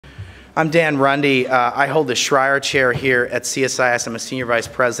I'm Dan Rundy. I hold the Schreier Chair here at CSIS. I'm a Senior Vice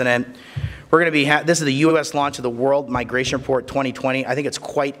President. We're going to be, this is the U.S. launch of the World Migration Report 2020. I think it's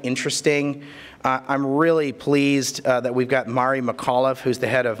quite interesting. I'm really pleased that we've got Mari McAuliffe, who's the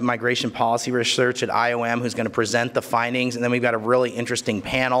head of Migration Policy Research at IOM, who's going to present the findings. And then we've got a really interesting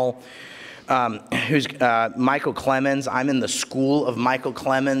panel. Who's Michael Clemens. I'm in the school of Michael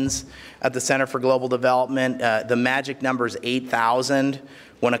Clemens at the Center for Global Development. The magic number is 8,000.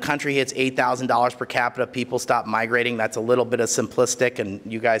 When a country hits $8,000 per capita, people stop migrating. That's a little bit of simplistic, and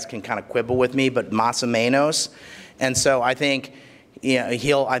you guys can kind of quibble with me, but más o menos. And so I think,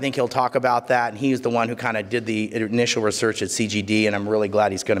 he'll talk about that, and he's the one who kind of did the initial research at CGD, and I'm really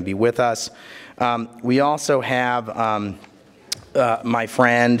glad he's going to be with us. We also have my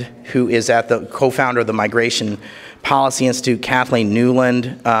friend who is at the co-founder of the Migration Policy Institute, Kathleen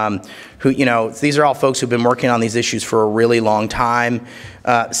Newland, who, these are all folks who've been working on these issues for a really long time.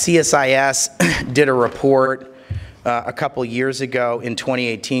 CSIS did a report a couple years ago in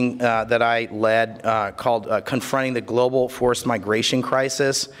 2018 that I led called Confronting the Global Forced Migration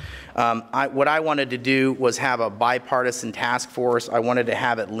Crisis. What I wanted to do was have a bipartisan task force. I wanted to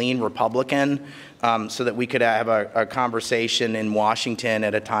have it lean Republican so that we could have a conversation in Washington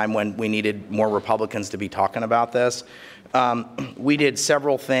at a time when we needed more Republicans to be talking about this. We did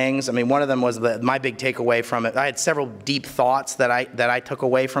several things. I mean, one of them was my big takeaway from it. I had several deep thoughts that I took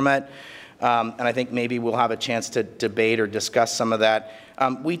away from it. And I think maybe we'll have a chance to debate or discuss some of that.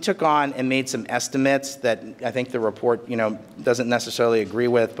 We took on and made some estimates that I think the report, doesn't necessarily agree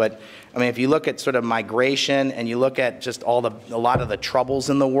with. But I mean, if you look at sort of migration and you look at just a lot of the troubles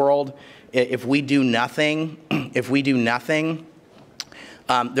in the world, if we do nothing, there's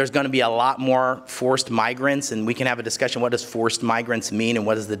going to be a lot more forced migrants, and we can have a discussion. What does forced migrants mean, and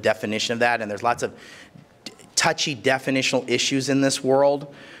what is the definition of that? And there's lots of touchy definitional issues in this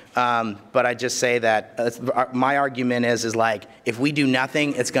world. But I just say that my argument is like, if we do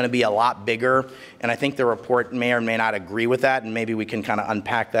nothing, it's going to be a lot bigger. And I think the report may or may not agree with that, and maybe we can kind of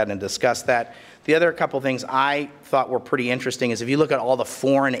unpack that and discuss that. The other couple things I thought were pretty interesting is if you look at all the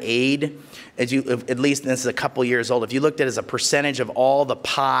foreign aid, at least this is a couple years old, if you looked at it as a percentage of all the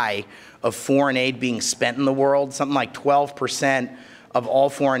pie of foreign aid being spent in the world, something like 12% of all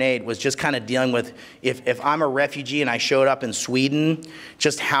foreign aid was just kind of dealing with, if I'm a refugee and I showed up in Sweden,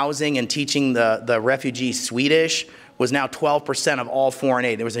 just housing and teaching the refugees Swedish was now 12% of all foreign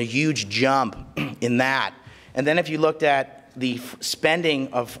aid. There was a huge jump in that. And then if you looked at the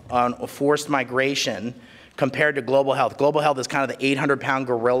spending on forced migration compared to global health. Global health is kind of the 800-pound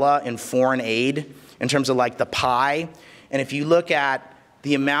gorilla in foreign aid in terms of like the pie. And if you look at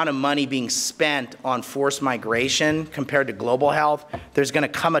the amount of money being spent on forced migration compared to global health, there's going to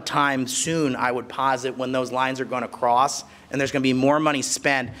come a time soon, I would posit, when those lines are going to cross, and there's going to be more money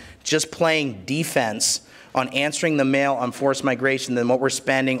spent just playing defense on answering the mail on forced migration than what we're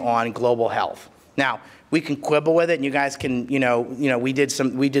spending on global health. Now, we can quibble with it, and you guys can, we did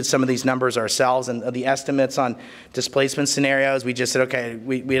some of these numbers ourselves, and the estimates on displacement scenarios. We just said, okay,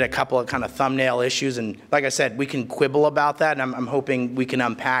 we had a couple of kind of thumbnail issues, and like I said, we can quibble about that, and I'm hoping we can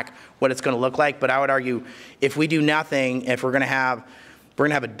unpack what it's going to look like. But I would argue, if we do nothing, if we're going to have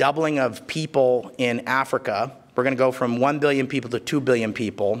a doubling of people in Africa, we're going to go from 1 billion people to 2 billion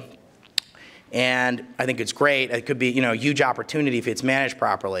people, and I think it's great. It could be, a huge opportunity if it's managed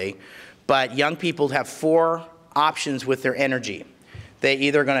properly. But young people have 4 options with their energy. They're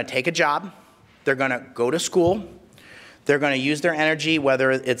either going to take a job, they're going to go to school, they're going to use their energy,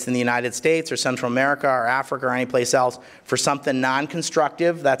 whether it's in the United States or Central America or Africa or anyplace else, for something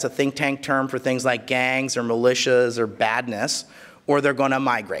non-constructive. That's a think tank term for things like gangs or militias or badness, or they're going to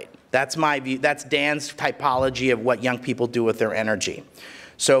migrate. That's my view. That's Dan's typology of what young people do with their energy.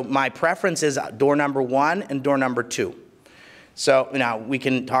 So my preference is door number 1 and door number 2. So now we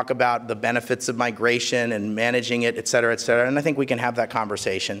can talk about the benefits of migration and managing it, et cetera, and I think we can have that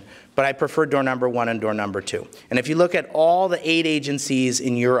conversation. But I prefer door number 1 and door number 2. And if you look at all the aid agencies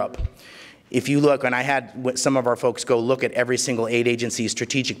in Europe, if you look, and I had some of our folks go look at every single aid agency's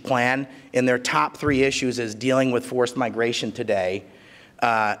strategic plan, and their top 3 issues is dealing with forced migration today,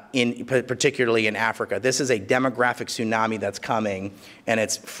 particularly in Africa. This is a demographic tsunami that's coming, and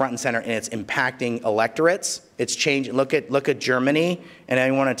it's front and center, and it's impacting electorates. It's changing. Look at Germany, and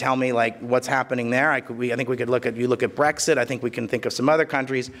anyone want to tell me like what's happening there? I think we could look at Brexit. I think we can think of some other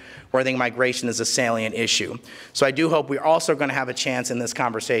countries where I think migration is a salient issue. So I do hope we're also going to have a chance in this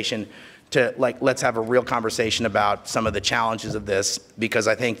conversation to let's have a real conversation about some of the challenges of this, because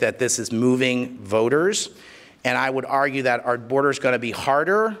I think that this is moving voters. And I would argue that our borders going to be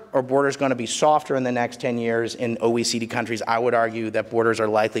harder or borders going to be softer in the next 10 years in OECD countries. I would argue that borders are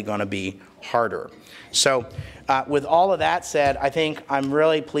likely going to be harder. So with all of that said, I think I'm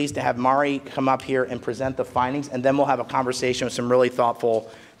really pleased to have Mari come up here and present the findings, and then we'll have a conversation with some really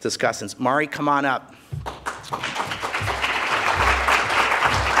thoughtful discussants. Mari, come on up.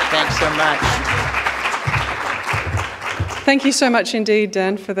 Thanks so much. Thank you so much indeed,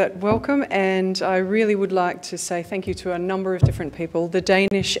 Dan, for that welcome. And I really would like to say thank you to a number of different people, the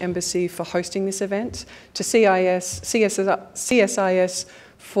Danish Embassy for hosting this event, to CSIS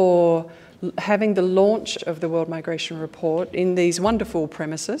for having the launch of the World Migration Report in these wonderful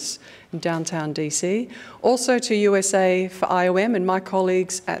premises in downtown DC. Also to USA for IOM and my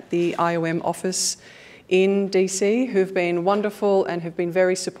colleagues at the IOM office in DC who've been wonderful and have been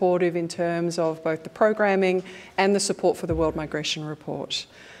very supportive in terms of both the programming and the support for the World Migration Report.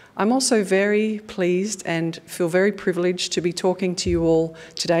 I'm also very pleased and feel very privileged to be talking to you all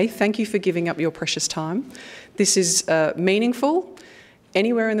today. Thank you for giving up your precious time. This is meaningful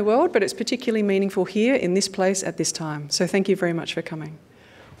anywhere in the world, but it's particularly meaningful here in this place at this time. So thank you very much for coming.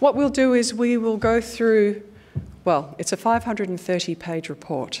 What we'll do is we will go through, well, it's a 530-page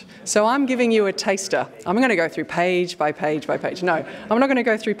report. So I'm giving you a taster. I'm going to go through page by page by page. No, I'm not going to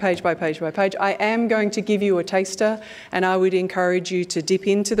go through page by page by page. I am going to give you a taster, and I would encourage you to dip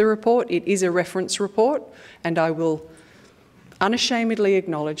into the report. It is a reference report, and I will unashamedly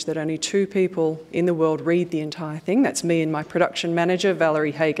acknowledge that only 2 people in the world read the entire thing. That's me and my production manager,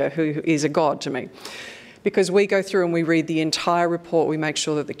 Valerie Hager, who is a god to me. Because we go through and we read the entire report, we make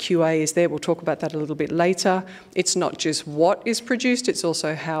sure that the QA is there. We'll talk about that a little bit later. It's not just what is produced, it's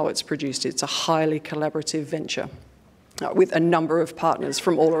also how it's produced. It's a highly collaborative venture with a number of partners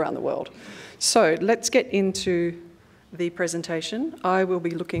from all around the world. So let's get into the presentation. I will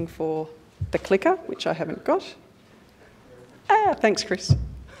be looking for the clicker, which I haven't got. Thanks, Chris.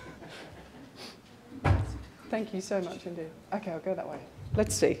 Thank you so much indeed. Okay, I'll go that way.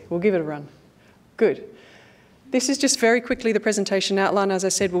 Let's see. We'll give it a run. Good. This is just very quickly the presentation outline. As I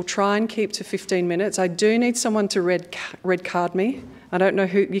said, we'll try and keep to 15 minutes. I do need someone to red card me. I don't know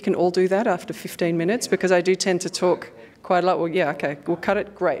who, you can all do that after 15 minutes because I do tend to talk quite a lot. Well, yeah, okay, we'll cut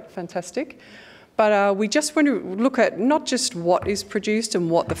it. Great, fantastic. But we just want to look at not just what is produced and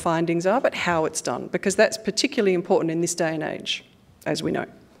what the findings are, but how it's done, because that's particularly important in this day and age, as we know.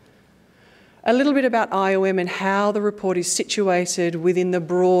 A little bit about IOM and how the report is situated within the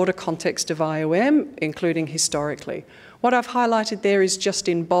broader context of IOM, including historically. What I've highlighted there is just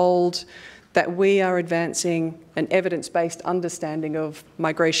in bold that we are advancing an evidence-based understanding of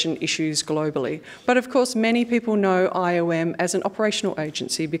migration issues globally. But of course, many people know IOM as an operational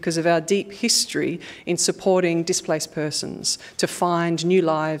agency because of our deep history in supporting displaced persons to find new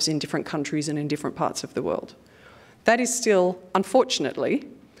lives in different countries and in different parts of the world. That is still, unfortunately,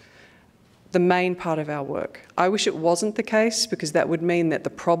 the main part of our work. I wish it wasn't the case because that would mean that the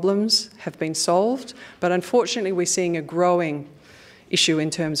problems have been solved, but unfortunately we're seeing a growing issue in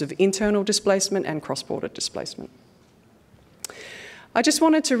terms of internal displacement and cross-border displacement. I just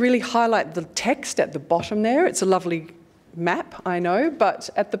wanted to really highlight the text at the bottom there. It's a lovely map, I know, but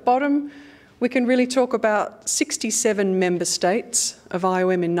at the bottom we can really talk about 67 member states of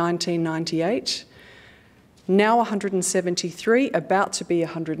IOM in 1998, now 173, about to be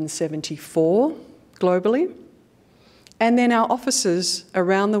 174 globally. And then our offices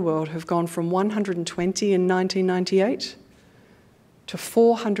around the world have gone from 120 in 1998 to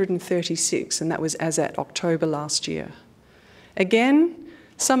 436, and that was as at October last year. Again,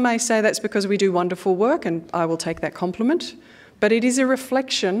 some may say that's because we do wonderful work, and I will take that compliment, but it is a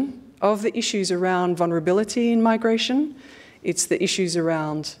reflection of the issues around vulnerability in migration. It's the issues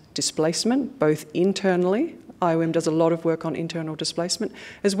around displacement, both internally. IOM does a lot of work on internal displacement,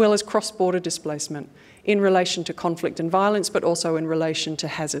 as well as cross-border displacement in relation to conflict and violence, but also in relation to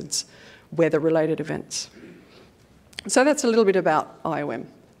hazards, weather-related events. So that's a little bit about IOM.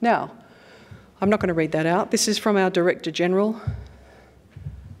 Now, I'm not going to read that out. This is from our Director General,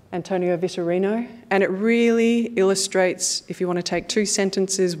 Antonio Vitorino, and it really illustrates, if you want to take 2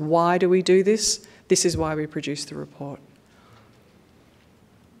 sentences, why do we do this? This is why we produce the report.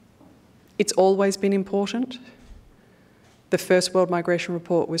 It's always been important. The first World Migration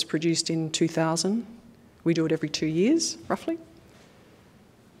Report was produced in 2000. We do it every 2 years, roughly.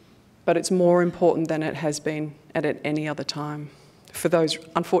 But it's more important than it has been at any other time, for those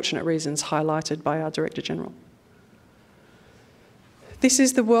unfortunate reasons highlighted by our Director General. This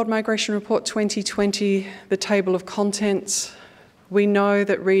is the World Migration Report 2020, the table of contents. We know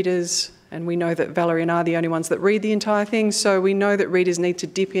that readers, and we know that Valerie and I are the only ones that read the entire thing, so we know that readers need to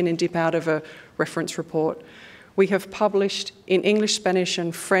dip in and dip out of a reference report. We have published in English, Spanish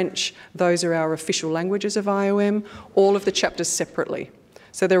and French, those are our official languages of IOM, all of the chapters separately.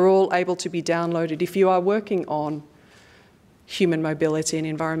 So they're all able to be downloaded. If you are working on human mobility and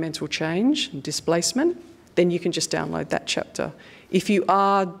environmental change and displacement, then you can just download that chapter. If you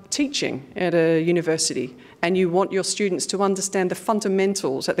are teaching at a university and you want your students to understand the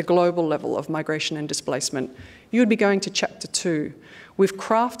fundamentals at the global level of migration and displacement, you would be going to chapter 2. We've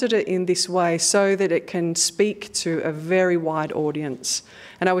crafted it in this way so that it can speak to a very wide audience.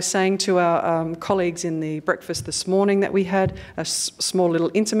 And I was saying to our colleagues in the breakfast this morning that we had, a small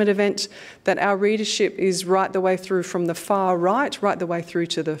little intimate event, that our readership is right the way through from the far right the way through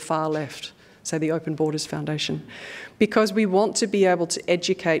to the far left, so the Open Borders Foundation. Because we want to be able to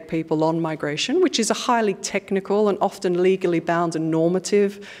educate people on migration, which is a highly technical and often legally bound and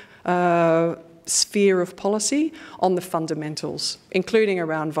normative sphere of policy, on the fundamentals, including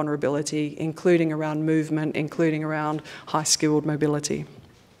around vulnerability, including around movement, including around high-skilled mobility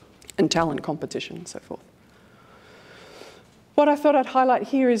and talent competition and so forth. What I thought I'd highlight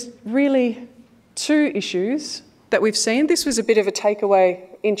here is really 2 issues that we've seen. This was a bit of a takeaway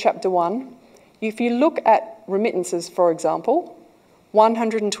in chapter 1. If you look at remittances, for example,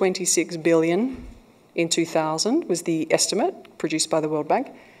 126 billion in 2000 was the estimate produced by the World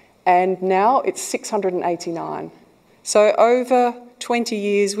Bank, and now it's 689. So over 20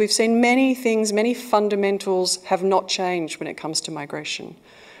 years, we've seen many things, many fundamentals have not changed when it comes to migration.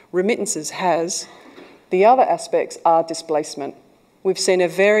 Remittances has. The other aspects are displacement. We've seen a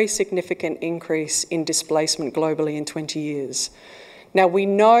very significant increase in displacement globally in 20 years. Now, we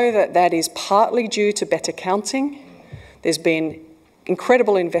know that that is partly due to better counting. There's been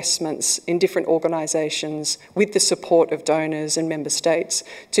incredible investments in different organisations with the support of donors and member states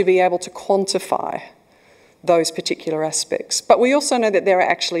to be able to quantify those particular aspects. But we also know that there are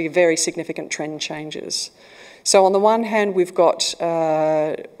actually very significant trend changes. So on the one hand, we've got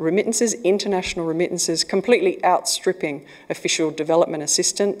remittances, international remittances, completely outstripping official development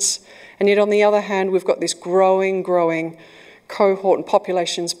assistance. And yet on the other hand, we've got this growing cohort and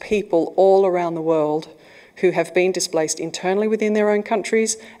populations, people all around the world who have been displaced internally within their own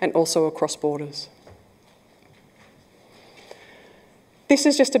countries and also across borders. This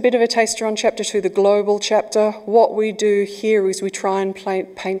is just a bit of a taster on chapter 2, the global chapter. What we do here is we try and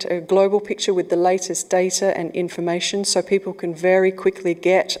paint a global picture with the latest data and information so people can very quickly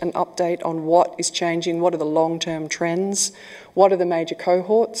get an update on what is changing, what are the long-term trends, what are the major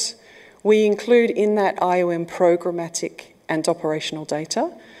cohorts. We include in that IOM programmatic and operational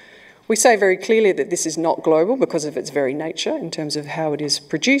data. We say very clearly that this is not global because of its very nature in terms of how it is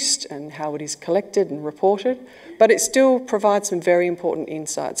produced and how it is collected and reported, but it still provides some very important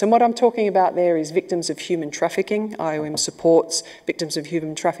insights. And what I'm talking about there is victims of human trafficking. IOM supports victims of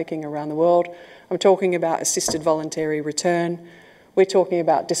human trafficking around the world. I'm talking about assisted voluntary return. We're talking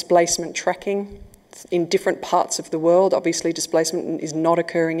about displacement tracking in different parts of the world. Obviously, displacement is not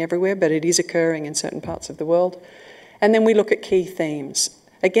occurring everywhere, but it is occurring in certain parts of the world. And then we look at key themes.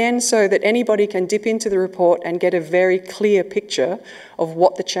 Again, so that anybody can dip into the report and get a very clear picture of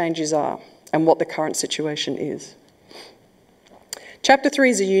what the changes are and what the current situation is. Chapter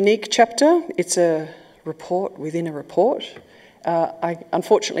 3 is a unique chapter. It's a report within a report. I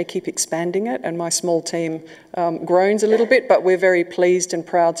unfortunately keep expanding it and my small team groans a little bit, but we're very pleased and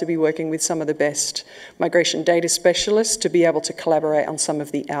proud to be working with some of the best migration data specialists to be able to collaborate on some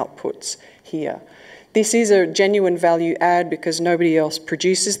of the outputs here. This is a genuine value add because nobody else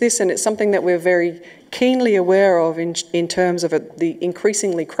produces this, and it's something that we're very keenly aware of in terms of the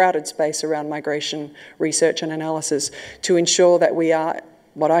increasingly crowded space around migration research and analysis to ensure that we are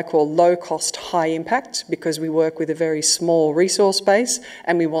what I call low cost, high impact, because we work with a very small resource base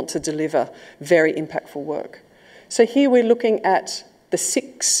and we want to deliver very impactful work. So here we're looking at the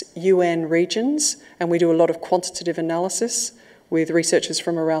 6 UN regions, and we do a lot of quantitative analysis with researchers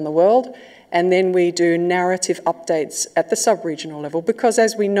from around the world. And then we do narrative updates at the sub-regional level because,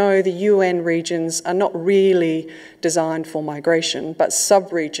 as we know, the UN regions are not really designed for migration, but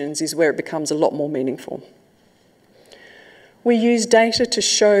sub-regions is where it becomes a lot more meaningful. We use data to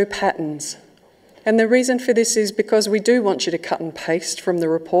show patterns. And the reason for this is because we do want you to cut and paste from the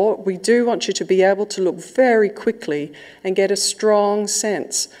report. We do want you to be able to look very quickly and get a strong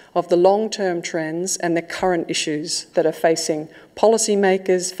sense of the long-term trends and the current issues that are facing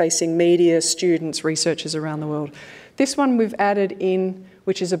policymakers, facing media, students, researchers around the world. This one we've added in,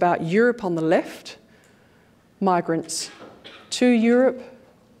 which is about Europe on the left, migrants to Europe.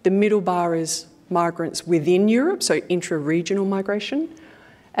 The middle bar is migrants within Europe, so intra-regional migration.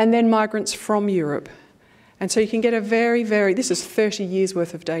 And then migrants from Europe. And so you can get a this is 30 years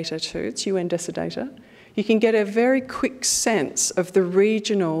worth of data too, it's UN DESA data. you can get a very quick sense of the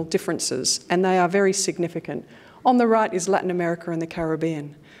regional differences, and they are very significant. On the right is Latin America and the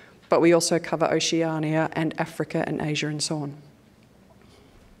Caribbean, but we also cover Oceania and Africa and Asia and so on.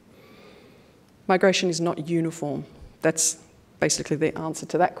 Migration is not uniform. That's basically the answer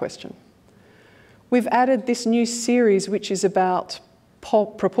to that question. We've added this new series which is about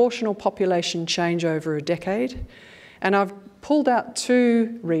proportional population change over a decade, and I've pulled out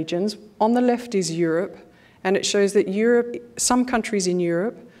two regions. On the left is Europe, and it shows that some countries in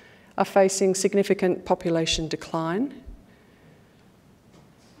Europe are facing significant population decline.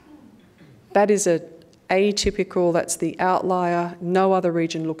 That is atypical, that's the outlier. No other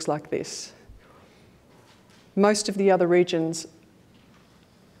region looks like this. Most of the other regions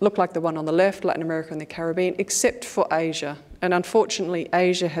look like the one on the left, Latin America and the Caribbean, except for Asia. And unfortunately,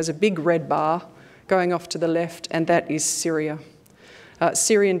 Asia has a big red bar going off to the left, and that is Syria.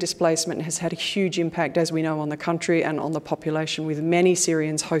 Syrian displacement has had a huge impact, as we know, on the country and on the population, with many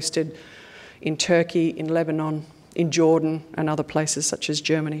Syrians hosted in Turkey, in Lebanon, in Jordan, and other places such as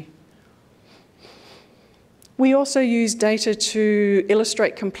Germany. We also use data to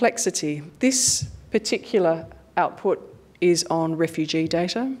illustrate complexity. This particular output is on refugee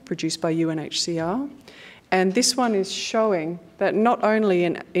data produced by UNHCR. And this one is showing that not only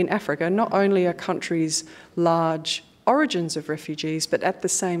in Africa, not only are countries large origins of refugees, but at the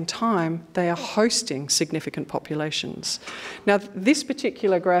same time, they are hosting significant populations. Now, this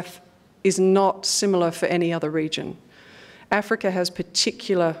particular graph is not similar for any other region. Africa has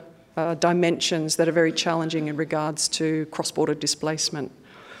particular dimensions that are very challenging in regards to cross-border displacement.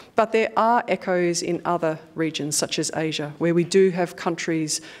 But there are echoes in other regions, such as Asia, where we do have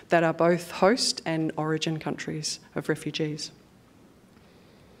countries that are both host and origin countries of refugees.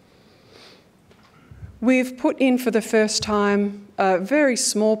 We've put in for the first time a very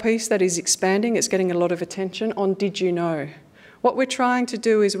small piece that is expanding. It's getting a lot of attention on Did You Know? What we're trying to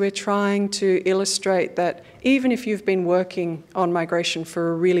do is we're trying to illustrate that even if you've been working on migration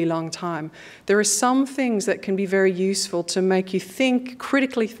for a really long time, there are some things that can be very useful to make you think,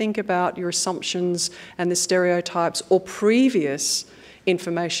 critically think about your assumptions and the stereotypes or previous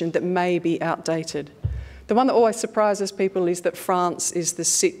information that may be outdated. The one that always surprises people is that France is the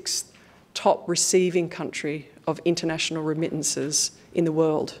 6th top receiving country of international remittances in the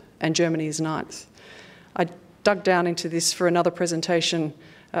world, and Germany is 9th. I dug down into this for another presentation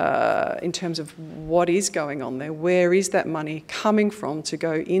in terms of what is going on there. Where is that money coming from to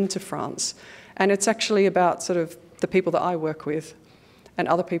go into France? And it's actually about sort of the people that I work with and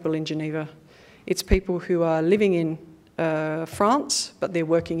other people in Geneva. It's people who are living in France, but they're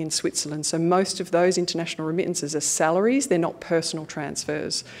working in Switzerland. So most of those international remittances are salaries, they're not personal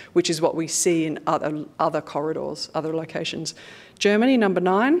transfers, which is what we see in other corridors, other locations. Germany, number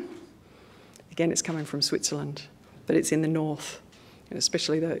 9. Again, it's coming from Switzerland, but it's in the north,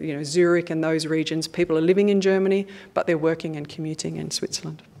 especially Zurich and those regions. People are living in Germany, but they're working and commuting in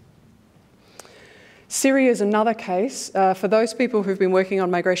Switzerland. Syria is another case. For those people who've been working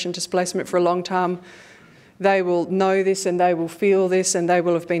on migration displacement for a long time, they will know this and they will feel this, and they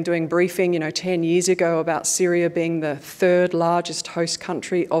will have been doing briefing 10 years ago about Syria being the 3rd largest host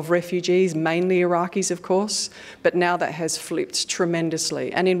country of refugees, mainly Iraqis, of course, but now that has flipped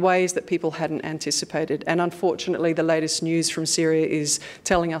tremendously and in ways that people hadn't anticipated. And unfortunately, the latest news from Syria is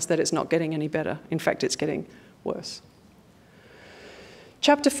telling us that it's not getting any better. In fact, it's getting worse.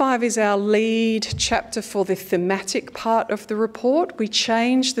 Chapter 5 is our lead chapter for the thematic part of the report. We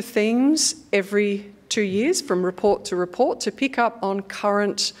change the themes every 2 years from report to pick up on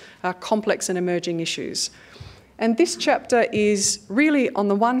current complex and emerging issues. And this chapter is really, on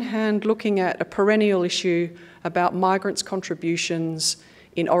the one hand, looking at a perennial issue about migrants' contributions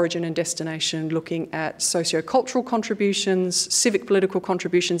in origin and destination, looking at socio-cultural contributions, civic political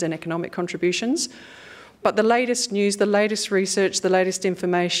contributions and economic contributions. But the latest news, the latest research, the latest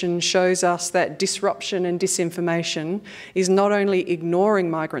information shows us that disruption and disinformation is not only ignoring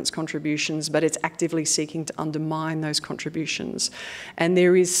migrants' contributions, but it's actively seeking to undermine those contributions. And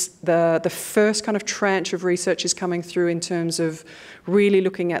there is the first kind of tranche of research is coming through in terms of really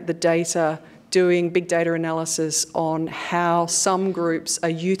looking at the data, doing big data analysis on how some groups are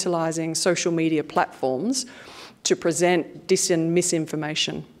utilising social media platforms to present dis and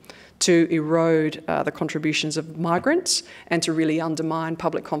misinformation, to erode the contributions of migrants and to really undermine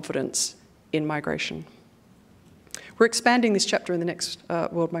public confidence in migration. We're expanding this chapter in the next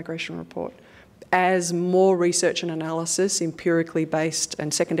World Migration Report as more research and analysis, empirically based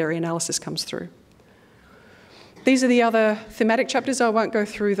and secondary analysis comes through. These are the other thematic chapters. I won't go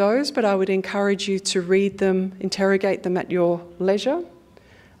through those, but I would encourage you to read them, interrogate them at your leisure.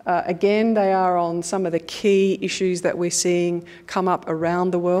 Again, they are on some of the key issues that we're seeing come up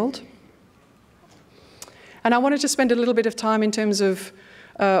around the world. And I wanted to spend a little bit of time in terms of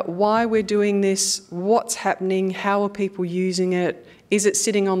why we're doing this, what's happening, how are people using it, is it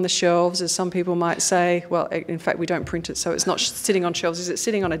sitting on the shelves, as some people might say? Well, in fact, we don't print it, so it's not sitting on shelves. Is it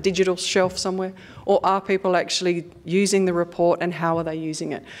sitting on a digital shelf somewhere? Or are people actually using the report, and how are they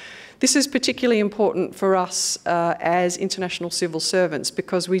using it? This is particularly important for us as international civil servants,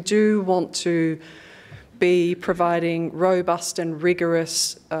 because we do want to be providing robust and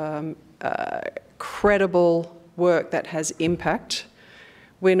rigorous, credible work that has impact.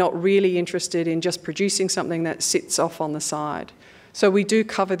 We're not really interested in just producing something that sits off on the side. So we do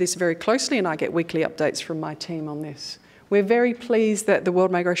cover this very closely, and I get weekly updates from my team on this. We're very pleased that the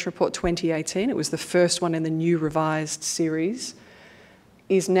World Migration Report 2018, it was the first one in the new revised series,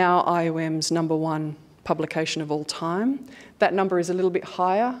 is now IOM's #1 publication of all time. That number is a little bit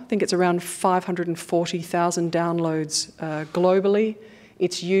higher. I think it's around 540,000 downloads globally.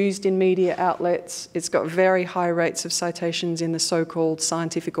 It's used in media outlets. It's got very high rates of citations in the so-called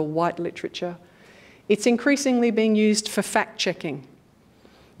scientific or white literature. It's increasingly being used for fact-checking,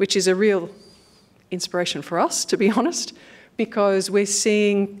 which is a real inspiration for us, to be honest, because we're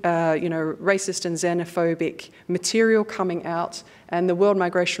seeing racist and xenophobic material coming out, and the World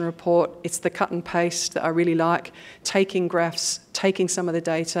Migration Report, it's the cut and paste that I really like, taking graphs, taking some of the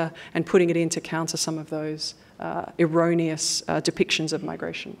data and putting it in to counter some of those erroneous depictions of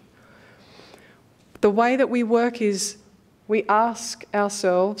migration. The way that we work is we ask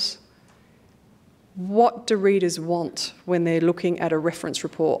ourselves, what do readers want when they're looking at a reference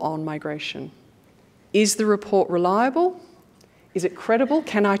report on migration? Is the report reliable? Is it credible?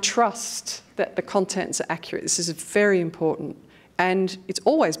 Can I trust that the contents are accurate? This is very important. And it's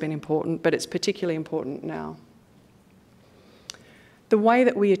always been important, but it's particularly important now. The way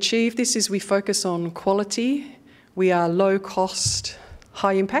that we achieve this is we focus on quality. We are low cost,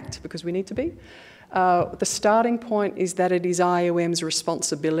 high impact, because we need to be. The starting point is that it is IOM's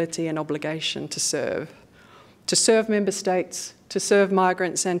responsibility and obligation to serve member states, to serve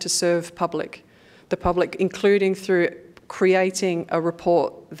migrants, and to serve the public, including through creating a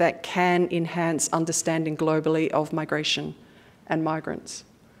report that can enhance understanding globally of migration and migrants.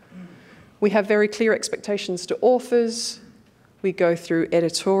 We have very clear expectations to authors. We go through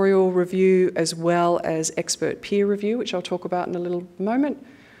editorial review as well as expert peer review, which I'll talk about in a little moment.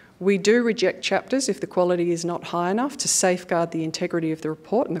 We do reject chapters if the quality is not high enough to safeguard the integrity of the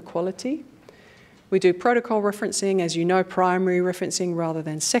report and the quality. We do protocol referencing, as you know, primary referencing rather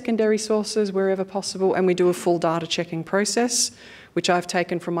than secondary sources wherever possible, and we do a full data checking process, which I've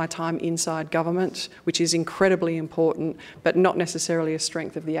taken from my time inside government, which is incredibly important, but not necessarily a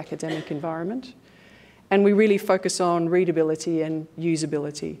strength of the academic environment. And we really focus on readability and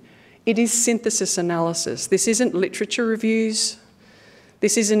usability. It is synthesis analysis. This isn't literature reviews.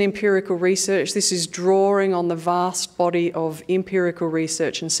 This isn't empirical research. This is drawing on the vast body of empirical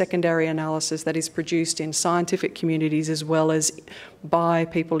research and secondary analysis that is produced in scientific communities as well as by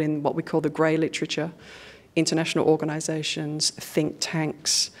people in what we call the grey literature, international organisations, think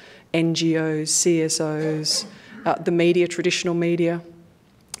tanks, NGOs, CSOs, the media, traditional media.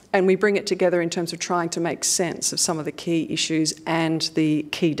 And we bring it together in terms of trying to make sense of some of the key issues and the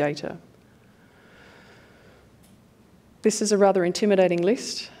key data. This is a rather intimidating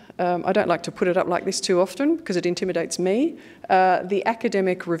list. I don't like to put it up like this too often because it intimidates me. The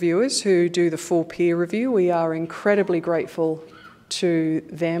academic reviewers who do the full peer review, we are incredibly grateful to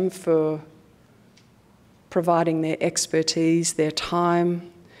them for providing their expertise, their time,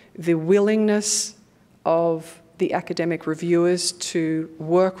 the willingness of the academic reviewers to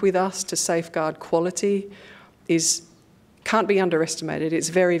work with us to safeguard quality can't be underestimated. It's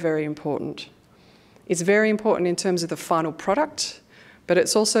very, very important. It's very important in terms of the final product, but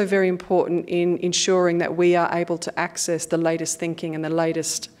it's also very important in ensuring that we are able to access the latest thinking and the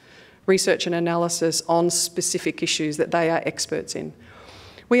latest research and analysis on specific issues that they are experts in.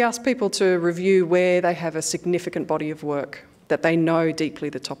 We ask people to review where they have a significant body of work, that they know deeply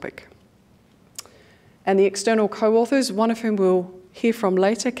the topic. And the external co-authors, one of whom we'll hear from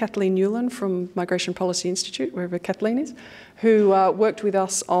later, Kathleen Newland from Migration Policy Institute, wherever Kathleen is, who worked with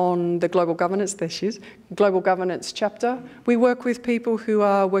us on the global governance, there she is, global governance chapter. We work with people who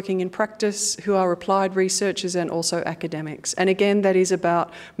are working in practice, who are applied researchers and also academics. And again, that is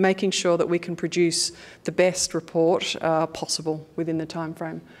about making sure that we can produce the best report possible within the time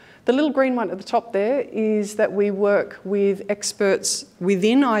frame. The little green one at the top there is that we work with experts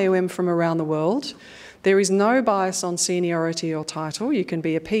within IOM from around the world. There is no bias on seniority or title. You can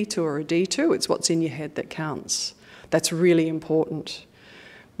be a P2 or a D2. It's what's in your head that counts. That's really important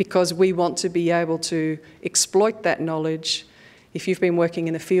because we want to be able to exploit that knowledge. If you've been working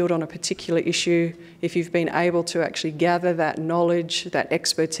in the field on a particular issue, if you've been able to actually gather that knowledge, that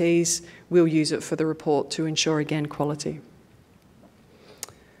expertise, we'll use it for the report to ensure, again, quality.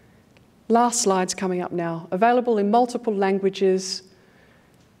 Last slide's coming up now. Available in multiple languages.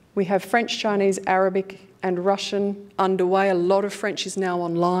 We have French, Chinese, Arabic, and Russian underway. A lot of French is now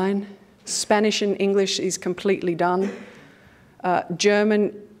online. Spanish and English is completely done.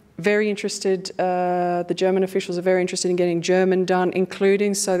 German, very interested, the German officials are very interested in getting German done,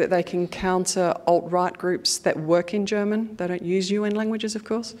 including so that they can counter alt-right groups that work in German. They don't use UN languages, of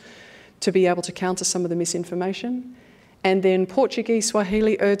course, to be able to counter some of the misinformation. And then Portuguese,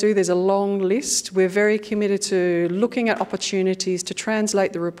 Swahili, Urdu, there's a long list. We're very committed to looking at opportunities to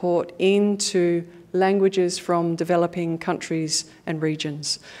translate the report into languages from developing countries and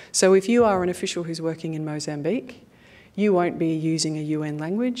regions. So if you are an official who's working in Mozambique, you won't be using a UN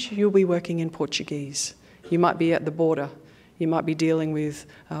language, you'll be working in Portuguese. You might be at the border, you might be dealing with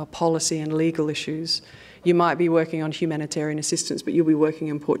policy and legal issues, you might be working on humanitarian assistance, but you'll be working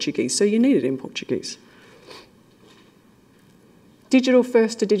in Portuguese, so you need it in Portuguese. Digital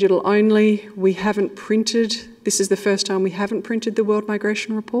first to digital only, we haven't printed, this is the first time we haven't printed the World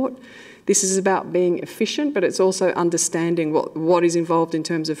Migration Report. This is about being efficient, but it's also understanding what is involved in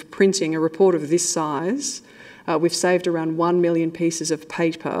terms of printing a report of this size. We've saved around 1 million pieces of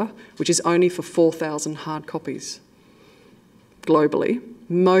paper, which is only for 4,000 hard copies globally.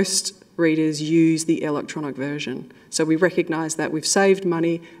 Most readers use the electronic version. So we recognise that we've saved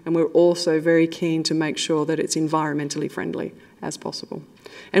money, and we're also very keen to make sure that it's environmentally friendly as possible.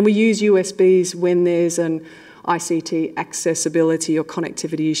 And we use USBs when there's an ICT accessibility or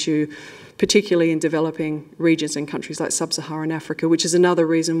connectivity issue, particularly in developing regions and countries like Sub-Saharan Africa, which is another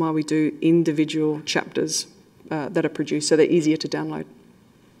reason why we do individual chapters that are produced, so they're easier to download.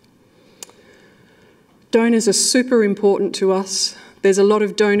 Donors are super important to us. There's a lot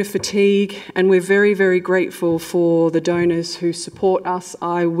of donor fatigue, and we're very, very grateful for the donors who support us.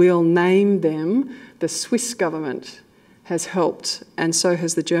 I will name them. The Swiss government has helped, and so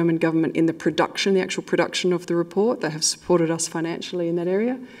has the German government in the production, the actual production of the report. They have supported us financially in that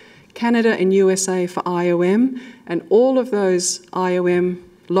area. Canada and USA for IOM, and all of those IOM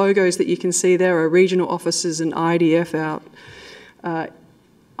logos that you can see there are regional offices and IDF out,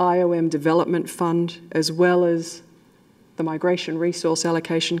 IOM Development Fund, as well as the Migration Resource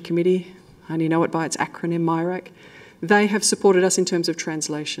Allocation Committee. I only know it by its acronym, MIRAC. They have supported us in terms of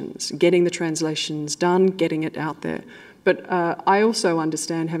translations, getting the translations done, getting it out there. But I also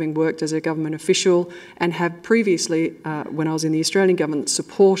understand, having worked as a government official and have previously, when I was in the Australian government,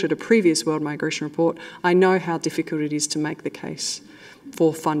 supported a previous World Migration Report, I know how difficult it is to make the case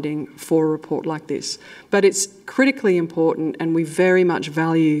for funding for a report like this. But it's critically important, and we very much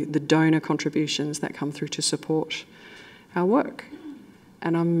value the donor contributions that come through to support our work.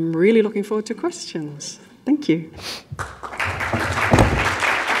 And I'm really looking forward to questions. Thank you.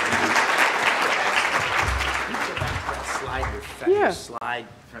 Yeah. Slide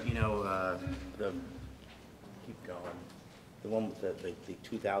from, the, keep going. The one with the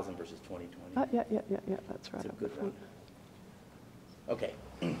 2000 versus 2020. Yeah, that's right. That's a good one. Okay.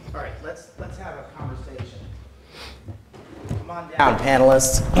 All right, let's have a conversation. Come on down,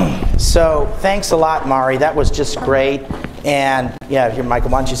 panelists. So thanks a lot, Mari. That was just great. And yeah, here, Michael,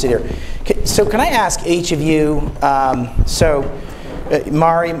 why don't you sit here? So can I ask each of you,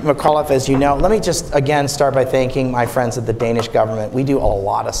 Mari McAuliffe, as you know, let me just again start by thanking my friends at the Danish government. We do a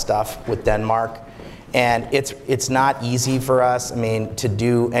lot of stuff with Denmark, and it's not easy for us, to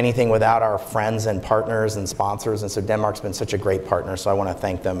do anything without our friends and partners and sponsors, and so Denmark's been such a great partner, so I want to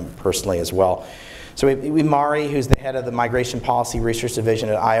thank them personally as well. So we have Mari, who's the head of the Migration Policy Research Division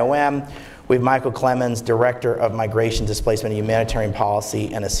at IOM. We have Michael Clemens, Director of Migration, Displacement, and Humanitarian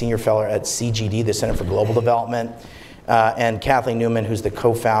Policy, and a Senior Fellow at CGD, the Center for Global Development. And Kathleen Newman, who's the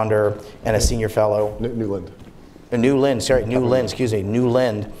co-founder and a Senior Fellow. Newland. Newland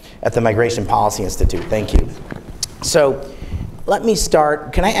at the Migration Policy Institute. Thank you. So let me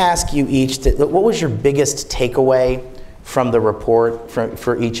start. Can I ask you each, what was your biggest takeaway from the report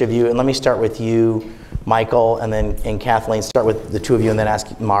for each of you? And let me start with you, Michael, and Kathleen. Start with the two of you, and then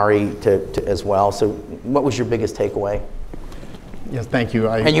ask Mari to as well. So what was your biggest takeaway? Yes, thank you.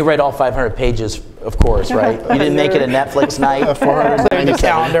 And you read all 500 pages, of course, right? You didn't make it a Netflix night? 497. The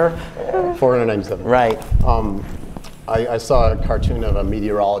calendar? 497. Right. I saw a cartoon of a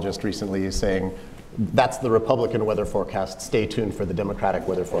meteorologist recently saying, That's the Republican weather forecast. Stay tuned for the Democratic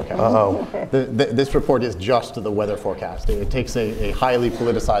weather forecast. Uh-oh. This report is just the weather forecast. It takes a highly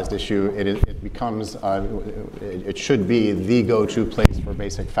politicized issue. It becomes, it should be the go-to place for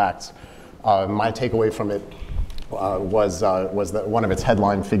basic facts. My takeaway from it was that one of its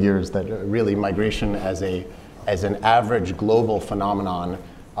headline figures that really migration as an average global phenomenon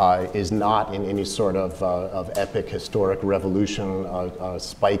is not in any sort of epic historic revolution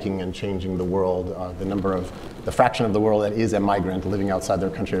spiking and changing the world. The fraction of the world that is a migrant living outside their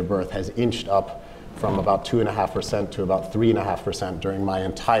country of birth has inched up from about 2.5% to about 3.5% during my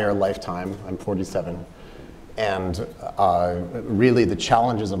entire lifetime. I'm 47. And really the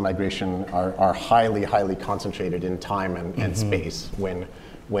challenges of migration are highly, highly concentrated in time and space. When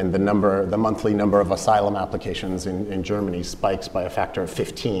the monthly number of asylum applications in Germany spikes by a factor of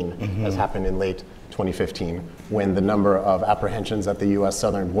 15, as happened in late 2015, when the number of apprehensions at the US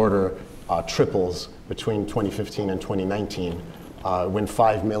southern border triples between 2015 and 2019, when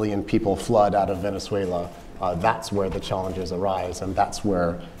 5 million people flood out of Venezuela, that's where the challenges arise, and that's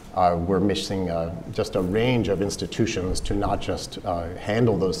where we're missing just a range of institutions to not just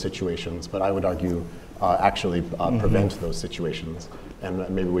handle those situations, but I would argue actually prevent those situations. And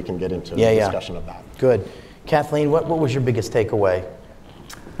maybe we can get into a discussion of that. Good. Kathleen, what was your biggest takeaway?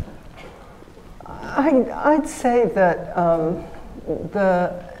 I'd say that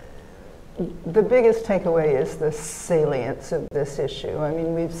the biggest takeaway is the salience of this issue. I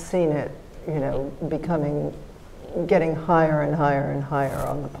mean, we've seen it, getting higher and higher and higher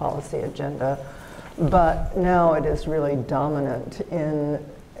on the policy agenda, but now it is really dominant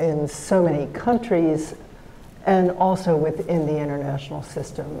in so many countries and also within the international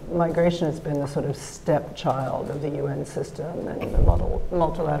system. Migration has been the sort of stepchild of the UN system and the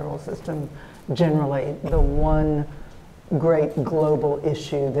multilateral system generally, the one great global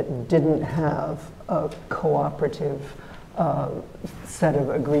issue that didn't have a cooperative set of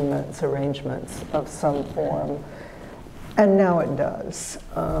agreements, arrangements of some form. And now it does.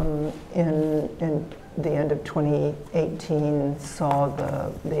 In the end of 2018 saw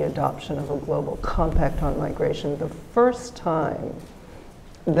the adoption of a global compact on migration, the first time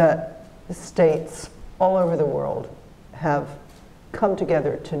that states all over the world have come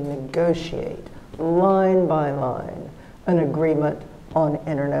together to negotiate line by line an agreement on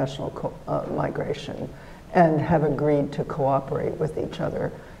international migration and have agreed to cooperate with each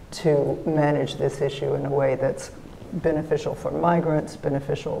other to manage this issue in a way that's beneficial for migrants,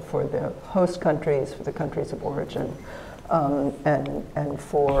 beneficial for the host countries, for the countries of origin, and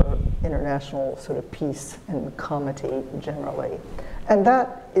for international sort of peace and comity generally. And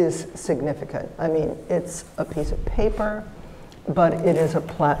that is significant. I mean, it's a piece of paper, but it is a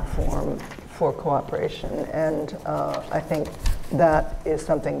platform for cooperation. And I think that is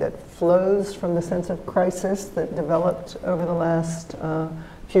something that flows from the sense of crisis that developed over the last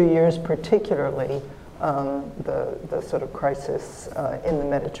few years, particularly the sort of crisis in the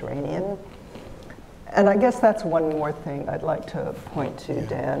Mediterranean. And I guess that's one more thing I'd like to point to,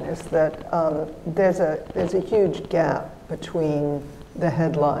 Dan, is that there's a huge gap between the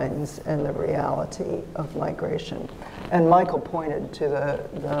headlines and the reality of migration. And Michael pointed to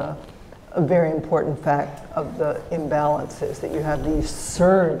a very important fact of the imbalances, that you have these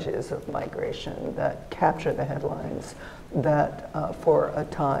surges of migration that capture the headlines, that for a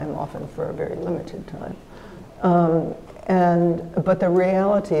time, often for a very limited time. But the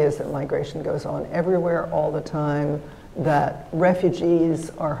reality is that migration goes on everywhere all the time, that refugees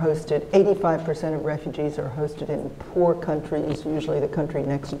are hosted, 85% of refugees are hosted in poor countries, usually the country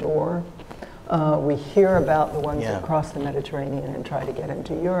next door. We hear about the ones that cross the Mediterranean and try to get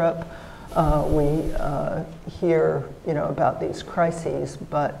into Europe. We hear, about these crises,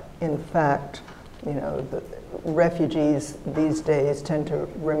 but in fact, the refugees these days tend to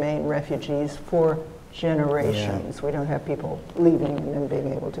remain refugees for generations. Yeah. We don't have people leaving and then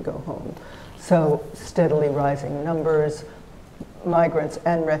being able to go home. So steadily rising numbers, migrants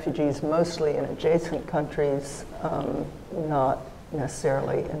and refugees mostly in adjacent countries, not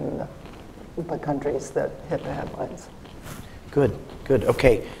necessarily in the countries that hit the headlines. Good.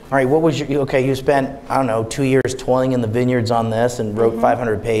 Okay. All right, what was you spent, 2 years toiling in the vineyards on this and wrote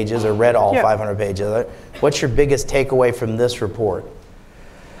 500 pages or read all 500 pages. What's your biggest takeaway from this report?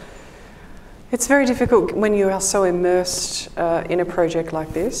 It's very difficult when you are so immersed in a project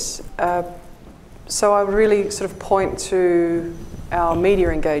like this. So I would really sort of point to our media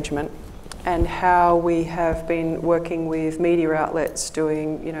engagement and how we have been working with media outlets,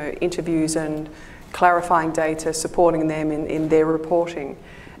 doing interviews and clarifying data, supporting them in their reporting.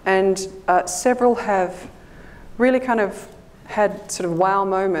 And several have really kind of had sort of wow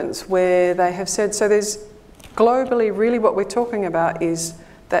moments where they have said, so there's globally really what we're talking about is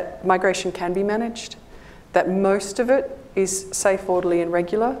that migration can be managed, that most of it is safe, orderly and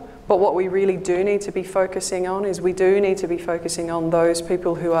regular, but what we really do need to be focusing on is we do need to be focusing on those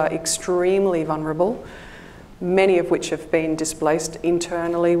people who are extremely vulnerable, many of which have been displaced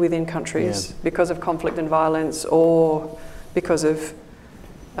internally within countries because of conflict and violence or because of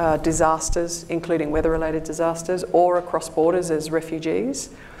disasters, including weather-related disasters, or across borders as refugees.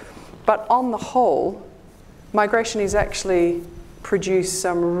 But on the whole, migration has actually produced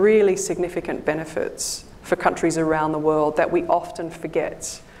some really significant benefits for countries around the world that we often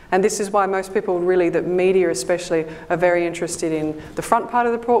forget. And this is why most people really, the media especially, are very interested in the front part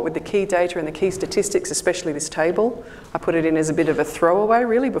of the report with the key data and the key statistics, especially this table. I put it in as a bit of a throwaway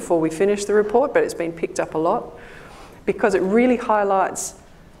really before we finish the report, but it's been picked up a lot because it really highlights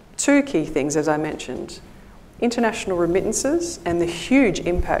two key things, as I mentioned: international remittances and the huge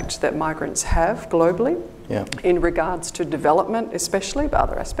impact that migrants have globally in regards to development especially, but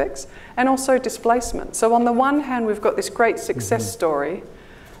other aspects, and also displacement. So on the one hand, we've got this great success story,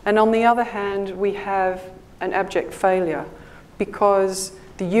 and on the other hand, we have an abject failure because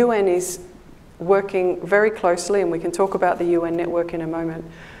the UN is working very closely, and we can talk about the UN network in a moment,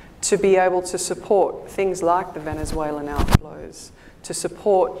 to be able to support things like the Venezuelan outflows, to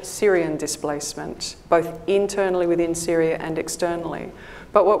support Syrian displacement, both internally within Syria and externally.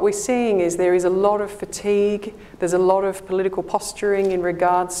 But what we're seeing is there is a lot of fatigue, there's a lot of political posturing in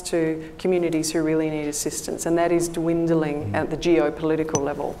regards to communities who really need assistance, and that is dwindling at the geopolitical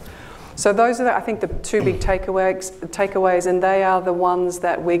level. So those are, I think, the two big takeaways, and they are the ones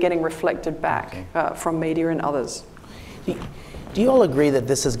that we're getting reflected back from media and others. Do you all agree that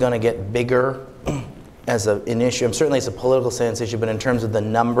this is going to get bigger as an issue? Certainly it's a political science issue, but in terms of the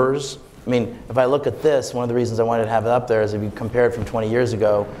numbers, I mean, if I look at this, one of the reasons I wanted to have it up there is if you compare it from 20 years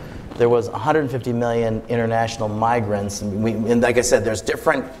ago, there was 150 million international migrants. And like I said, there's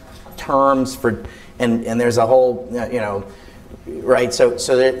different terms for, and there's a whole, right? So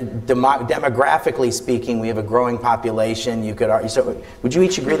demographically speaking, we have a growing population. You could argue, so would you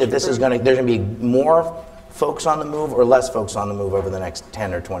each agree that this is there's going to be more folks on the move or less folks on the move over the next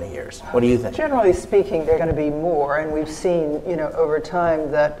 10 or 20 years? What do you think? Generally speaking, there are going to be more, and we've seen, over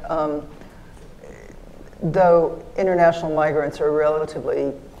time that though international migrants are a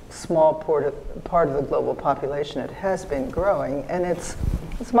relatively small part of the global population, it has been growing, and it's,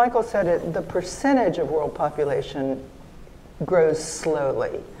 as Michael said, the percentage of world population grows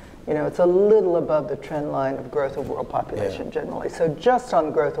slowly. It's a little above the trend line of growth of world population generally. So just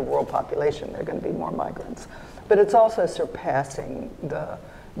on growth of world population, there are going to be more migrants. But it's also surpassing the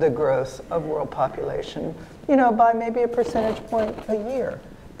growth of world population, by maybe a percentage point a year.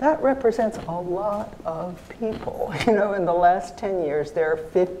 That represents a lot of people. In the last 10 years, there are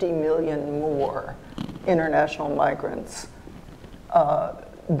 50 million more international migrants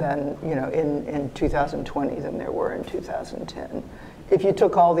than, in 2020 than there were in 2010. If you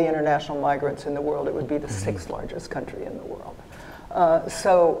took all the international migrants in the world, it would be the sixth largest country in the world.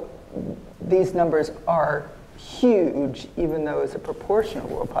 So these numbers are huge, even though as a proportion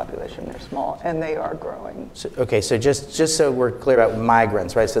of world population, they're small, and they are growing. So, okay, so just so we're clear about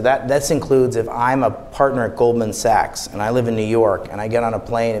migrants, right? So that includes if I'm a partner at Goldman Sachs and I live in New York and I get on a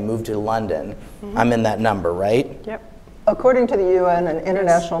plane and move to London, I'm in that number, right? Yep. According to the UN, an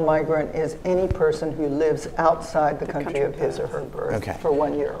international migrant is any person who lives outside the country of his or her birth for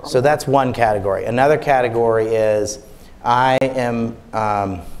 1 year. So that's one category. Another category is I'm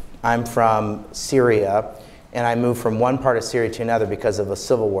from Syria and I moved from one part of Syria to another because of a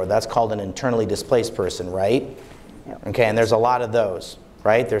civil war. That's called an internally displaced person, right? Yep. Okay, and there's a lot of those,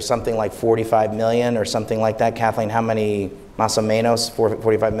 right? There's something like 45 million or something like that. Kathleen, how many? Más o menos,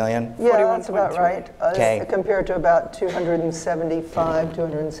 45 million? Yeah, that's about right. Okay. Compared to about 275,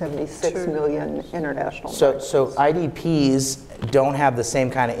 276 million international migrants. So IDPs don't have the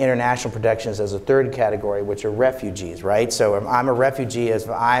same kind of international protections as a third category, which are refugees, right? So if I'm a refugee, if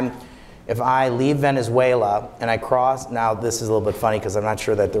I leave Venezuela and I cross, now this is a little bit funny because I'm not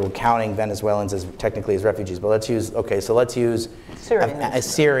sure that they're counting Venezuelans as technically as refugees, but let's use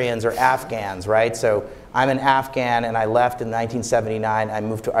Syrians or Afghans, right? So I'm an Afghan and I left in 1979, I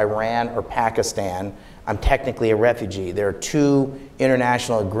moved to Iran or Pakistan, I'm technically a refugee. There are two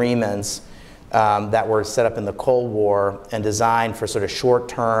international agreements that were set up in the Cold War and designed for sort of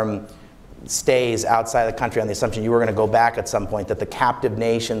short-term stays outside the country on the assumption you were going to go back at some point, that the captive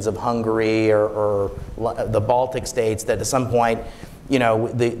nations of Hungary or the Baltic states, that at some point,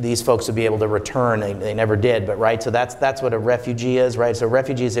 these folks would be able to return. They never did, but right? So that's what a refugee is, right? So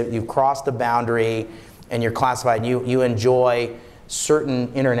refugees, you've crossed the boundary and you're classified, you enjoy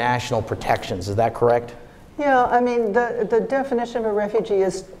certain international protections. Is that correct? Yeah, I mean, the definition of a refugee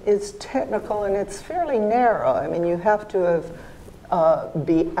is technical and it's fairly narrow. I mean, you have to have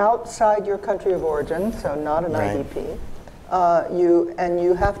be outside your country of origin, so not an Right. IDP.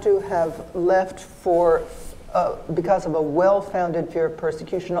 You have to have left for because of a well-founded fear of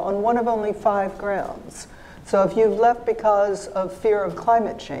persecution on one of only 5 grounds. So if you've left because of fear of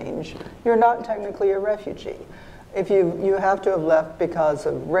climate change, you're not technically a refugee. If you have to have left because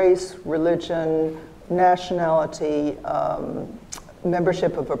of race, religion, nationality,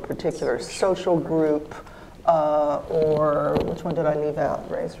 membership of a particular social group, or which one did I leave out?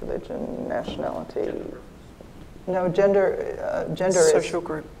 Race, religion, nationality. No, gender Social is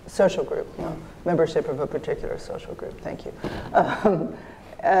group. social group. No, membership of a particular social group. Thank you.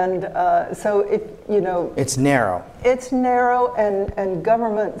 So It's narrow. it's narrow, and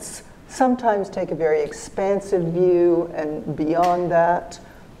governments sometimes take a very expansive view, and beyond that,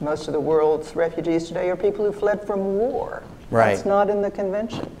 most of the world's refugees today are people who fled from war. Right. That's not in the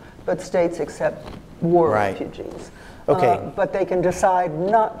convention, but states accept war Right. refugees. Okay. But they can decide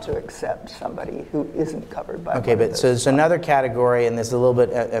not to accept somebody who isn't covered by Okay, one of but so those. there's another category, and this is a little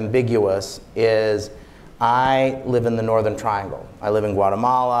bit ambiguous, is I live in the Northern Triangle. I live in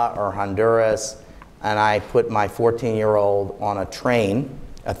Guatemala or Honduras, and I put my 14-year-old on a train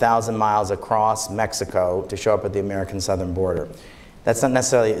 1,000 miles across Mexico to show up at the American southern border. That's not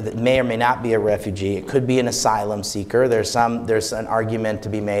necessarily, it may or may not be a refugee. It could be an asylum seeker. There's an argument to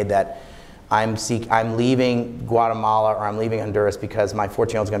be made that I'm leaving Guatemala or I'm leaving Honduras because my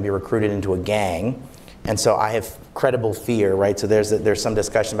 14-year-old is going to be recruited into a gang, and so I have credible fear, right? So there's some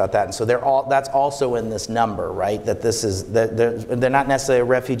discussion about that, and so that's also in this number, right? That they're not necessarily a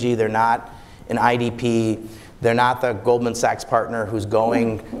refugee, they're not an IDP, they're not the Goldman Sachs partner who's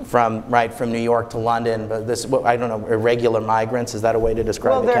going from New York to London, but I don't know, irregular migrants. Is that a way to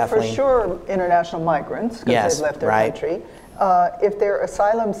describe Well, it, they're Kathleen? for sure international migrants because Yes, they've left their right. country. If they're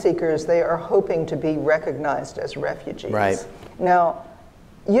asylum seekers, they are hoping to be recognized as refugees. Right. Now,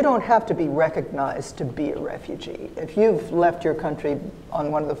 you don't have to be recognized to be a refugee. If you've left your country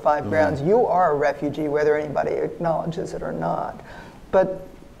on one of the 5 grounds, you are a refugee whether anybody acknowledges it or not. But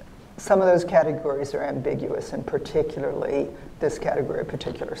some of those categories are ambiguous, and particularly this category, a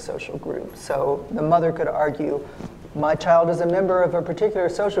particular social group. So the mother could argue, my child is a member of a particular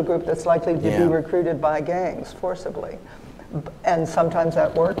social group that's likely to be recruited by gangs forcibly. And sometimes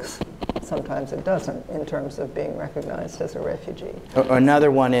that works, sometimes it doesn't in terms of being recognized as a refugee.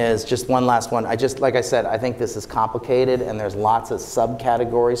 Another one is, just one last one, like I said, I think this is complicated and there's lots of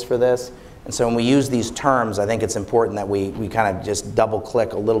subcategories for this. And so when we use these terms, I think it's important that we kind of just double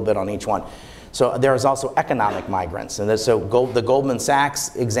click a little bit on each one. So there's also economic migrants. And so the Goldman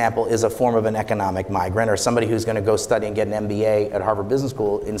Sachs example is a form of an economic migrant, or somebody who's going to go study and get an MBA at Harvard Business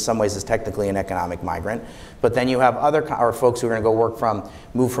School in some ways is technically an economic migrant. But then you have or folks who are going to go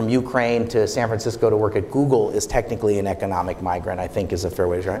move from Ukraine to San Francisco to work at Google is technically an economic migrant, I think is a fair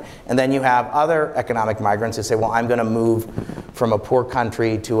way to describe it. And then you have other economic migrants who say, well, I'm going to move from a poor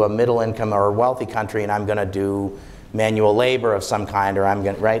country to a middle income or a wealthy country, and I'm going to do manual labor of some kind, or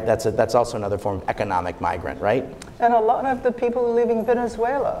right? That's also another form of economic migrant, right? And a lot of the people leaving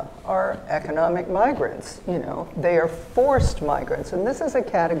Venezuela are economic migrants. They are forced migrants, and this is a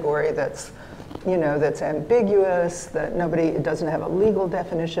category that's ambiguous, that it doesn't have a legal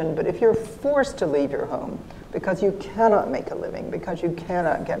definition. But if you're forced to leave your home because you cannot make a living, because you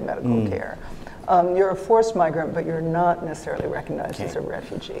cannot get medical care, you're a forced migrant, but you're not necessarily recognized as a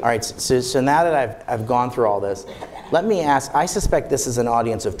refugee. All right, so now that I've gone through all this, let me ask, I suspect this is an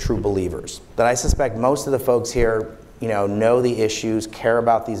audience of true believers, that I suspect most of the folks here know the issues, care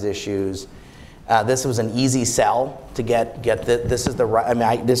about these issues. This was an easy sell to get this is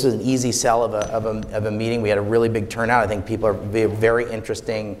this was an easy sell of a meeting. We had a really big turnout. I think people are very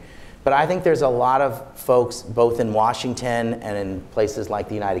interesting. But I think there's a lot of folks, both in Washington and in places like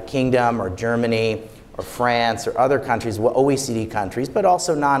the United Kingdom or Germany or France or other countries, OECD countries, but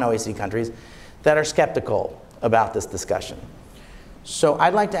also non-OECD countries, that are skeptical about this discussion. So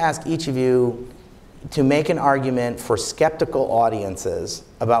I'd like to ask each of you to make an argument for skeptical audiences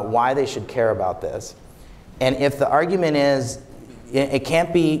about why they should care about this. And if the argument is, it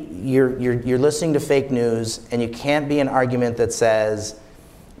can't be you're listening to fake news, and you can't be an argument that says,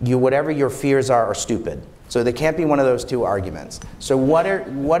 whatever your fears are stupid. So there can't be one of those two arguments. So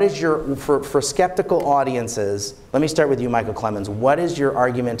what is your, for skeptical audiences, let me start with you, Michael Clemens, what is your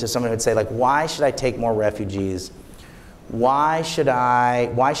argument to someone who would say, like, why should I take more refugees? Why should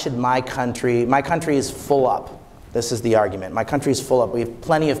my country is full up. This is the argument. My country is full up. We have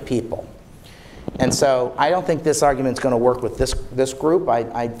plenty of people. And so I don't think this argument's going to work with this group.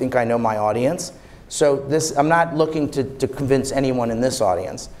 I think I know my audience. So I'm not looking to convince anyone in this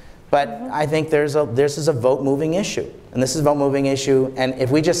audience. But I think this is a vote-moving issue. And this is a vote-moving issue. And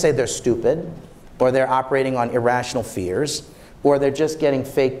if we just say they're stupid, or they're operating on irrational fears, or they're just getting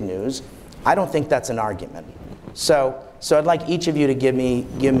fake news, I don't think that's an argument. So I'd like each of you to give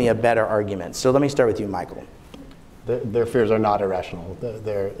me a better argument. So let me start with you, Michael. Their fears are not irrational.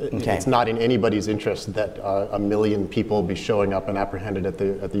 It's not in anybody's interest that 1 million people be showing up and apprehended at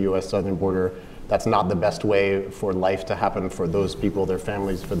the U.S. southern border. That's not the best way for life to happen for those people, their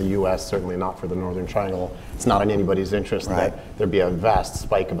families, for the U.S., certainly not for the Northern Triangle. It's not in anybody's interest that there be a vast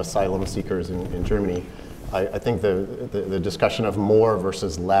spike of asylum seekers in Germany. I think the discussion of more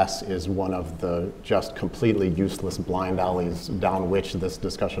versus less is one of the just completely useless blind alleys down which this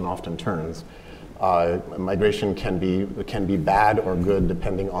discussion often turns. Migration can be bad or good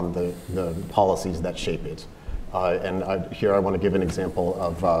depending on the policies that shape it. Here I want to give an example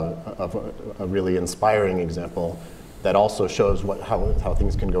of a really inspiring example that also shows how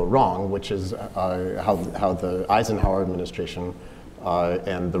things can go wrong, which is how the Eisenhower administration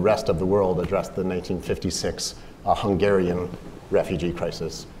and the rest of the world addressed the 1956 Hungarian refugee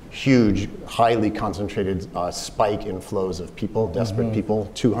crisis. Huge, highly concentrated spike in flows of people, desperate people,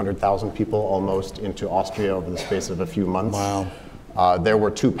 200,000 people almost into Austria over the space of a few months. Wow. There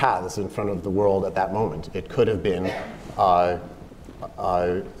were two paths in front of the world at that moment. It could have been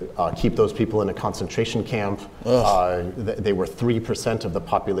keep those people in a concentration camp. They were 3% of the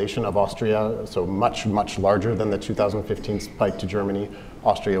population of Austria, so much, much larger than the 2015 spike to Germany.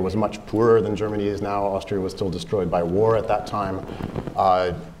 Austria was much poorer than Germany is now. Austria was still destroyed by war at that time.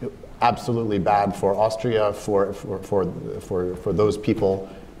 Absolutely bad for Austria, for those people.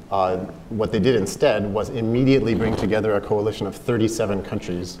 What they did instead was immediately bring together a coalition of 37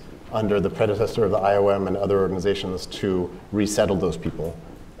 countries under the predecessor of the IOM and other organizations to resettle those people.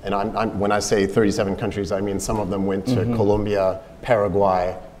 And when I say 37 countries, I mean some of them went to Colombia,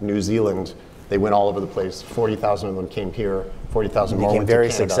 Paraguay, New Zealand. They went all over the place. 40,000 of them came here. 40,000 more went to Canada. Became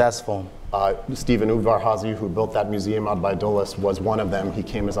very successful. Stephen Udvar-Hazy, who built that museum out by Dulles, was one of them. He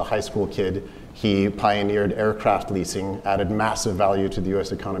came as a high school kid. He pioneered aircraft leasing, added massive value to the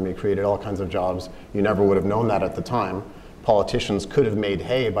US economy, created all kinds of jobs. You never would have known that at the time. Politicians could have made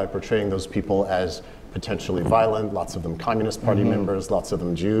hay by portraying those people as potentially violent, lots of them Communist Party members, lots of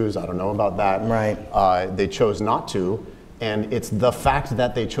them Jews, I don't know about that. Right. They chose not to, and it's the fact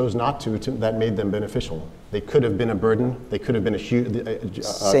that they chose not to that made them beneficial. They could have been a burden, they could have been a huge...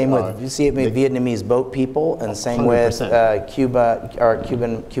 same with, you see it with Vietnamese boat people, and same 100%. With Cuba, or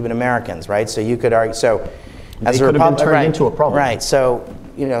Cuban Americans, right? So you could argue, so as a Republican, turned into a problem. Right, so,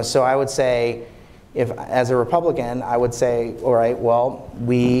 so I would say, as a Republican, I would say, all right, well,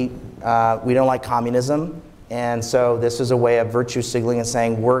 we don't like communism, and so this is a way of virtue signaling and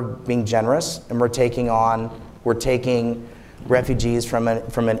saying we're being generous and we're taking refugees from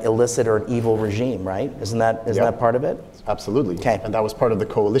an illicit or an evil regime, right? Isn't that part of it? Absolutely. Okay. And that was part of the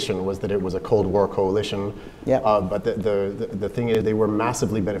coalition, was that it was a Cold War coalition. Yeah. But the thing is, they were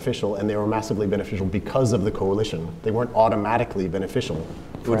massively beneficial, and they were massively beneficial because of the coalition. They weren't automatically beneficial.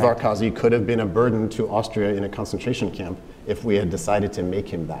 Udvar-Hazy could have been a burden to Austria in a concentration camp if we had decided to make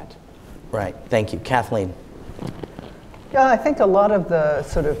him that. Right. Thank you. Kathleen. Yeah, I think a lot of the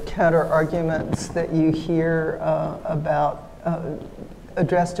sort of counter arguments that you hear about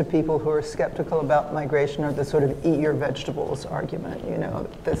addressed to people who are skeptical about migration are the sort of eat your vegetables argument.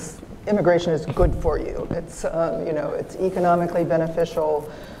 This immigration is good for you. It's it's economically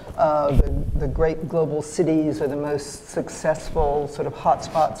beneficial. The great global cities are the most successful sort of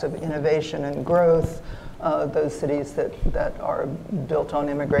hotspots of innovation and growth. Those cities that are built on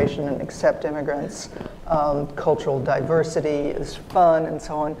immigration and accept immigrants. Cultural diversity is fun, and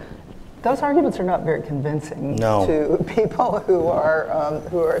so on. Those arguments are not very convincing to people who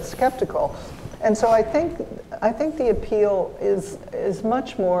are skeptical. And so I think the appeal is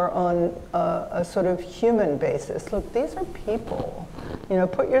much more on a sort of human basis. Look, these are people.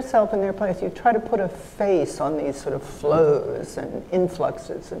 Put yourself in their place. You try to put a face on these sort of flows and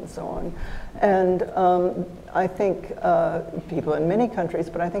influxes and so on. And I think people in many countries,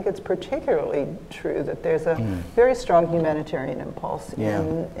 but I think it's particularly true that there's a very strong humanitarian impulse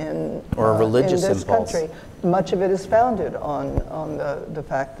in or a religious in this impulse. country. Much of it is founded on the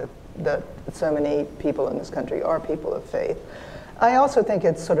fact that so many people in this country are people of faith. I also think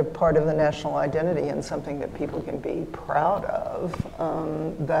it's sort of part of the national identity and something that people can be proud of,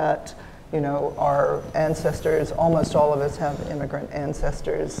 that our ancestors, almost all of us have immigrant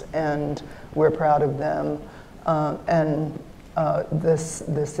ancestors, and we're proud of them. And this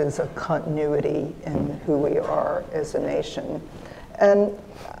is a continuity in who we are as a nation. And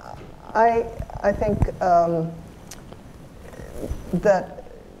I think that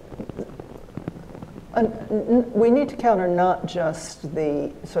we need to counter not just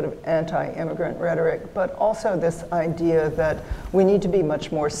the sort of anti-immigrant rhetoric, but also this idea that we need to be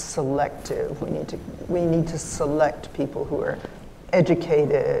much more selective. We need to select people who are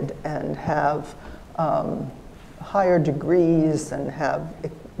educated and have higher degrees and have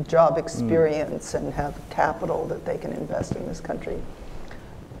job experience and have capital that they can invest in this country.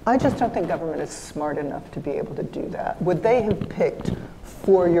 I just don't think government is smart enough to be able to do that. Would they have picked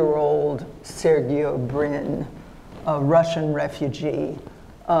 4-year-old Sergio Brin, a Russian refugee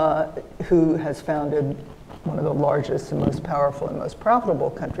who has founded one of the largest and most powerful and most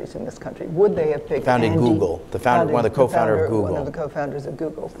profitable countries in this country? Would they have picked Founded Google, one of the co-founders of Google. One of the co-founders of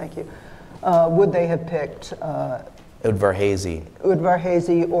Google, thank you. Would they have picked Udvar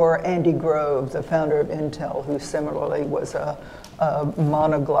Hazy or Andy Grove, the founder of Intel, who similarly was a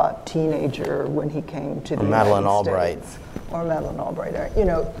monoglot teenager when he came to the Madeleine United Albright. States. Or Madeleine Albright. You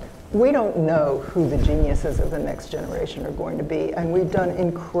know, we don't know who the geniuses of the next generation are going to be, and we've done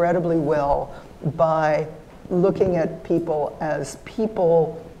incredibly well by looking at people as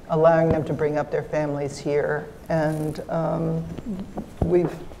people, allowing them to bring up their families here, and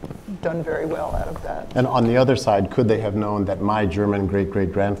we've done very well out of that. And on the other side, could they have known that my German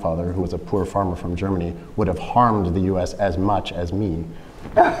great-great-grandfather, who was a poor farmer from Germany, would have harmed the U.S. as much as me?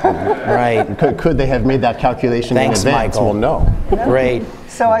 Right. Could they have made that calculation in advance? Michael. Well, no. Great.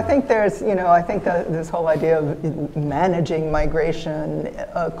 So I think there's, I think that this whole idea of managing migration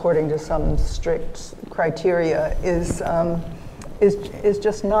according to some strict criteria is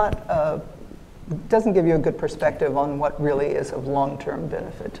just not. Doesn't give you a good perspective on what really is of long-term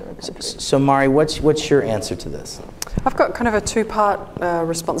benefit to the country. So Mari, what's your answer to this? I've got kind of a two-part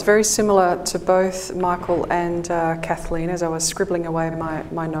response, very similar to both Michael and Kathleen as I was scribbling away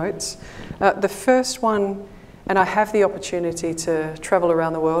my notes. The first one, and I have the opportunity to travel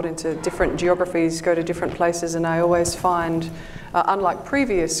around the world into different geographies, go to different places, and I always find, unlike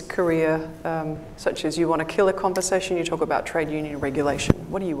previous career, such as you want to kill a conversation, you talk about trade union regulation.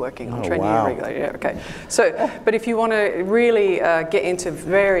 What are you working on? Trade union regulation. Yeah, okay. So, but if you want to really get into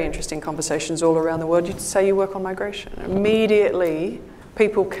very interesting conversations all around the world, you'd say you work on migration. Immediately,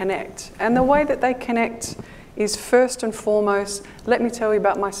 people connect. And the way that they connect is first and foremost, let me tell you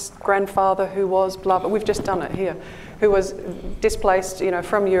about my grandfather who was blah, blah, we've just done it here, who was displaced,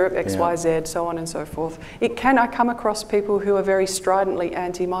 from Europe, X, Y, Z, so on and so forth. I come across people who are very stridently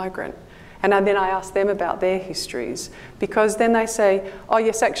anti-migrant. And then I ask them about their histories, because then they say, oh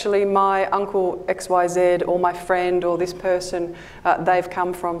yes, actually my uncle XYZ or my friend or this person, they've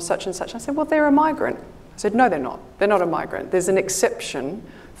come from such and such. I said, well, they're a migrant. I said, no, they're not. They're not a migrant. There's an exception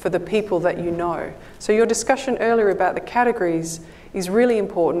for the people that you know. So your discussion earlier about the categories is really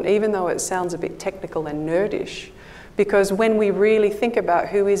important, even though it sounds a bit technical and nerdish, because when we really think about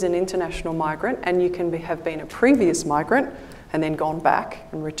who is an international migrant, and you can have been a previous migrant, and then gone back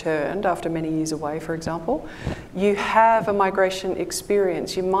and returned after many years away, for example, you have a migration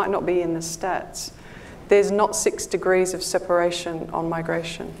experience. You might not be in the stats. There's not 6 degrees of separation on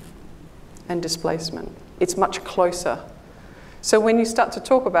migration and displacement. It's much closer. So when you start to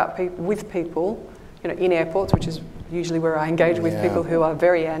talk about people, in airports, which is usually where I engage with people who are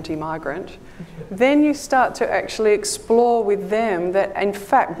very anti-migrant, then you start to actually explore with them that, in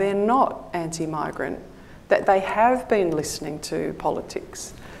fact, they're not anti-migrant, that they have been listening to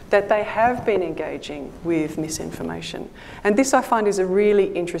politics, that they have been engaging with misinformation. And this, I find, is a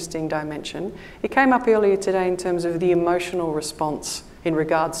really interesting dimension. It came up earlier today in terms of the emotional response in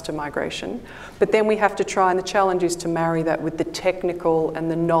regards to migration, but then we have to try, and the challenge is to marry that with the technical and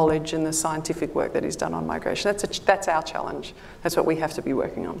the knowledge and the scientific work that is done on migration. That's our challenge. That's what we have to be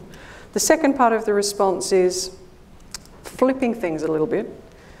working on. The second part of the response is flipping things a little bit,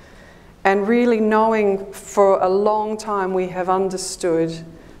 and really knowing for a long time we have understood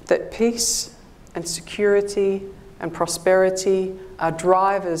that peace and security and prosperity are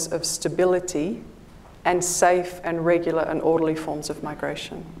drivers of stability and safe and regular and orderly forms of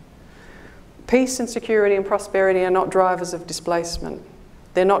migration. Peace and security and prosperity are not drivers of displacement.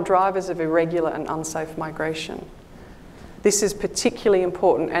 They're not drivers of irregular and unsafe migration. This is particularly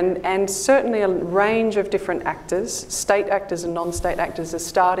important, and certainly a range of different actors, state actors and non-state actors, are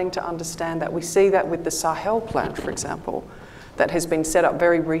starting to understand that. We see that with the Sahel Plan, for example, that has been set up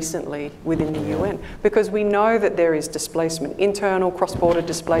very recently within the UN, because we know that there is displacement, internal cross-border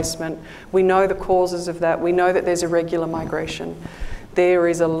displacement. We know the causes of that. We know that there's irregular migration. there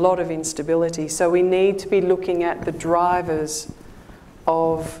is a lot of instability. So we need to be looking at the drivers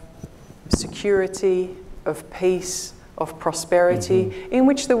of security, of peace, of prosperity, in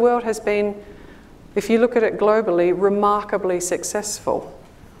which the world has been, if you look at it globally, remarkably successful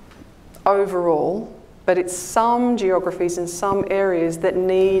overall, but it's some geographies and some areas that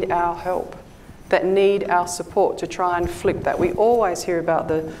need our help, that need our support to try and flip that. We always hear about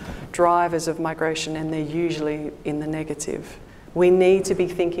the drivers of migration, and they're usually in the negative. We need to be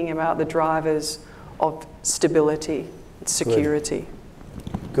thinking about the drivers of stability, security.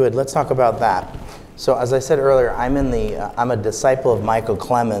 Good, let's talk about that. So as I said earlier, I'm a disciple of Michael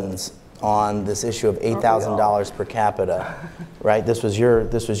Clemens on this issue of $8,000 per capita, right? This was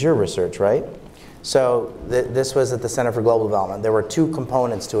your research, right? So this was at the Center for Global Development. There were two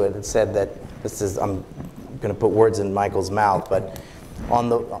components to it. It said that I'm going to put words in Michael's mouth, but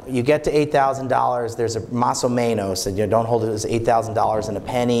you get to $8,000. There's a más o menos, and you don't hold it as $8,000 in a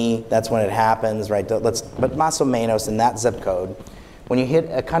penny. That's when it happens, right? But más o menos in that zip code, when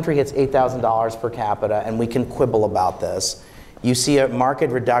a country hits $8,000 per capita, and we can quibble about this, you see a marked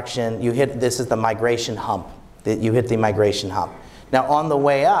reduction. This is the migration hump. You hit the migration hump. Now on the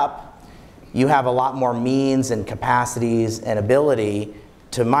way up, you have a lot more means and capacities and ability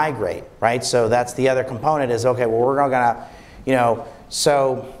to migrate, right? So that's the other component is, okay, well, we're gonna,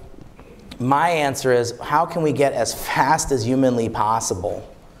 so my answer is, how can we get as fast as humanly possible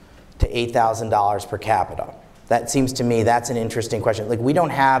to $8,000 per capita? That seems to me, that's an interesting question. Like, we don't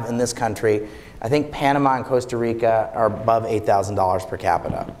have in this country, I think Panama and Costa Rica are above $8,000 per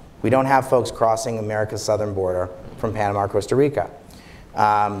capita. We don't have folks crossing America's southern border from Panama or Costa Rica.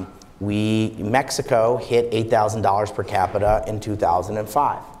 Mexico hit $8,000 per capita in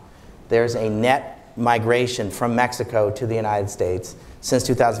 2005. There's a net migration from Mexico to the United States since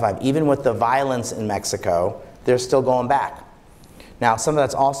 2005. Even with the violence in Mexico, they're still going back. Now, some of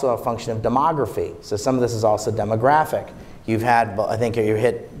that's also a function of demography. So some of this is also demographic. You've had, I think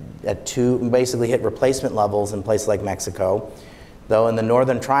you basically hit replacement levels in places like Mexico. Though in the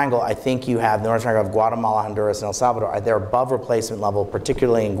Northern Triangle, I think you have the Northern Triangle of Guatemala, Honduras, and El Salvador. They're above replacement level,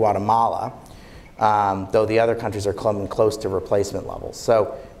 particularly in Guatemala, though the other countries are coming close to replacement levels.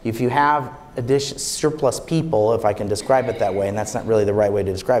 So if you have surplus people, if I can describe it that way, and that's not really the right way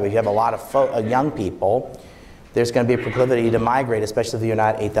to describe it, if you have a lot of young people, there's going to be a proclivity to migrate, especially if you're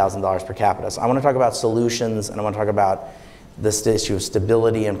not $8,000 per capita. So I want to talk about solutions, and I want to talk about this issue of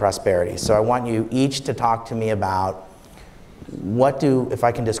stability and prosperity. So I want you each to talk to me about if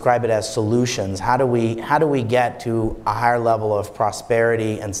I can describe it as solutions, how do we get to a higher level of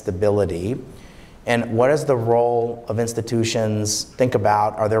prosperity and stability? And what is the role of institutions? Think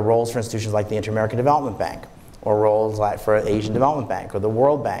about, are there roles for institutions like the Inter-American Development Bank, or roles like for Asian Development Bank, or the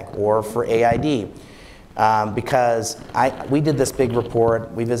World Bank, or for AID? Because we did this big report.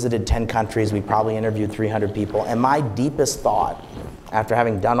 We visited 10 countries. We probably interviewed 300 people. And my deepest thought, after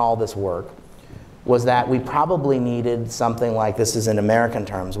having done all this work, was that we probably needed something like, this is in American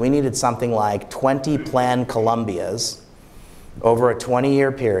terms, we needed something like 20 planned Columbias over a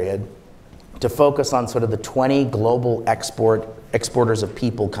 20-year period to focus on sort of the 20 global exporters of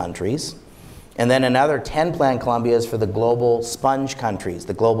people countries, and then another 10 planned Columbias for the global sponge countries,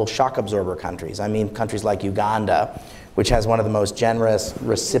 the global shock absorber countries. I mean countries like Uganda, which has one of the most generous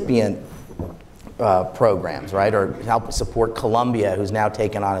recipient programs, right? Or help support Colombia, who's now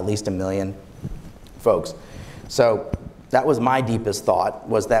taken on at least 1 million folks. So that was my deepest thought,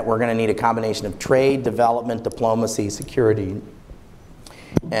 was that we're going to need a combination of trade, development, diplomacy, security,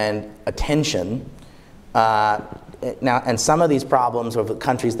 and attention. Now, and some of these problems of the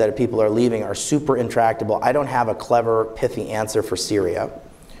countries that people are leaving are super intractable. I don't have a clever, pithy answer for Syria,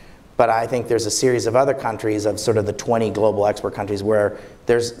 but I think there's a series of other countries of sort of the 20 global export countries where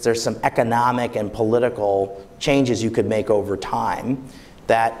there's some economic and political changes you could make over time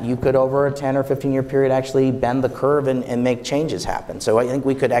that you could, over a 10 or 15-year period, actually bend the curve and make changes happen. So I think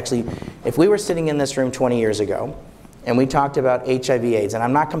we could actually, if we were sitting in this room 20 years ago, and we talked about HIV/AIDS, and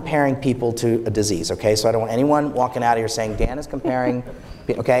I'm not comparing people to a disease, okay? So I don't want anyone walking out of here saying, Dan is comparing,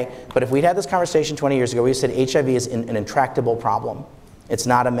 okay? But if we'd had this conversation 20 years ago, we said HIV is an intractable problem. It's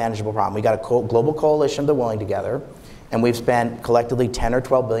not a manageable problem. We got a global coalition that are willing together, and we've spent collectively $10 or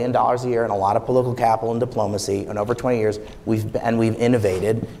 $12 billion a year and a lot of political capital and diplomacy, and over 20 years, we've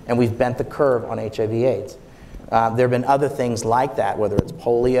innovated, and we've bent the curve on HIV/AIDS. There have been other things like that, whether it's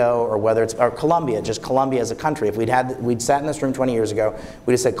polio or whether it's Colombia, just Colombia as a country. If we'd sat in this room 20 years ago,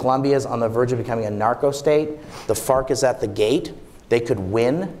 we'd have said Colombia is on the verge of becoming a narco state. The FARC is at the gate. They could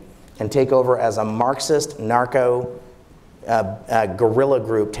win and take over as a Marxist narco guerrilla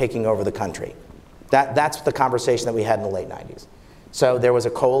group taking over the country. That's the conversation that we had in the late 90s. So there was a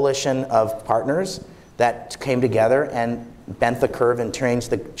coalition of partners that came together and bent the curve and changed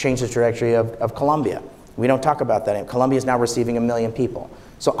the trajectory of Colombia. We don't talk about that. Colombia is now receiving 1 million people.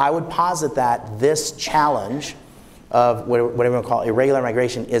 So I would posit that this challenge of whatever you want to call it, irregular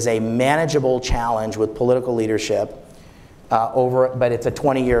migration is a manageable challenge with political leadership but it's a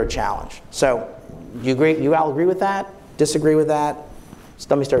 20-year challenge. So you all agree with that? Disagree with that? So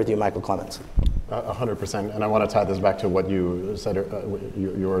let me start with you, Michael Clements. 100%, and I want to tie this back to what you said.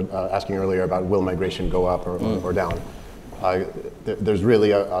 You were asking earlier about will migration go up or down. There's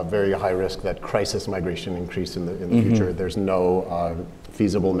really a very high risk that crisis migration increase in the future. There's no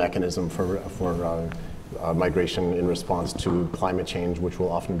feasible mechanism for migration in response to climate change, which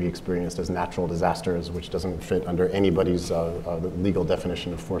will often be experienced as natural disasters, which doesn't fit under anybody's legal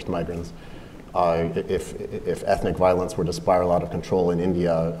definition of forced migrants. If ethnic violence were to spiral out of control in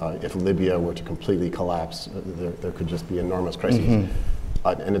India, if Libya were to completely collapse, there could just be enormous crises.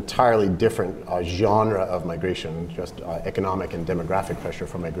 An entirely different genre of migration, just economic and demographic pressure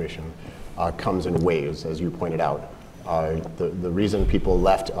for migration, comes in waves, as you pointed out. The reason people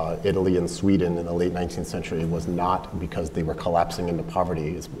left Italy and Sweden in the late 19th century was not because they were collapsing into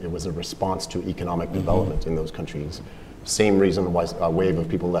poverty. It was a response to economic development in those countries. Same reason why a wave of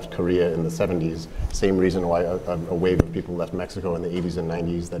people left Korea in the 70s. Same reason why a wave of people left Mexico in the 80s and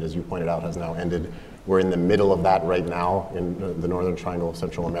 90s that, as you pointed out, has now ended. We're in the middle of that right now in the Northern Triangle of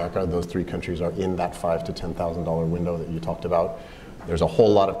Central America. Those 3 countries are in that $5,000 to $10,000 window that you talked about. There's a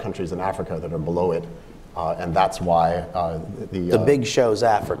whole lot of countries in Africa that are below it. And that's why the big show's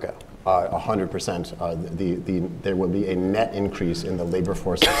Africa. 100%. There will be a net increase in the labor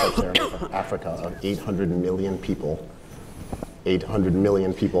force of sub-Saharan Africa of 800 million people. 800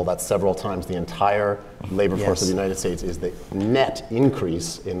 million people, that's several times the entire labor force of the United States, is the net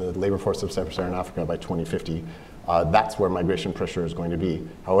increase in the labor force of sub-Saharan Africa by 2050. That's where migration pressure is going to be.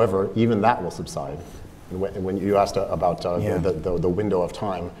 However, even that will subside. And when you asked about the window of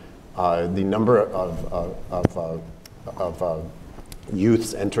time, the number of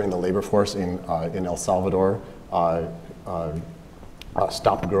youths entering the labor force in El Salvador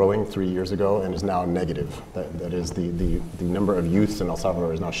stopped growing 3 years ago and is now negative. That is, the number of youths in El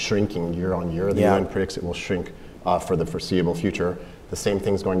Salvador is now shrinking year on year. The UN predicts it will shrink for the foreseeable future. The same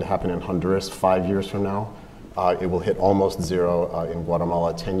thing's going to happen in Honduras 5 years from now. It will hit almost zero in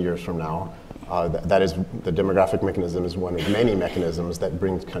Guatemala 10 years from now. That is, the demographic mechanism is one of many mechanisms that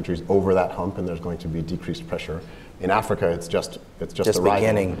brings countries over that hump, and there's going to be decreased pressure. In Africa, it's just arriving.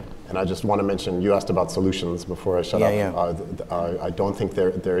 Beginning. And I just want to mention, you asked about solutions before I shut up. I don't think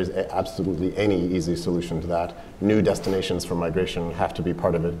there is absolutely any easy solution to that. New destinations for migration have to be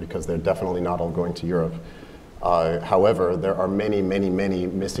part of it because they're definitely not all going to Europe. However, there are many, many, many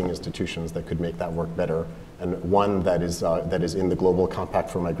missing institutions that could make that work better. And one that is in the Global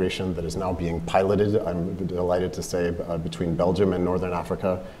Compact for Migration that is now being piloted, I'm delighted to say, between Belgium and Northern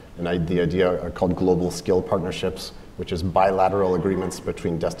Africa, and the idea are called global skill partnerships, which is bilateral agreements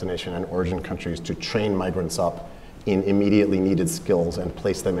between destination and origin countries to train migrants up in immediately needed skills and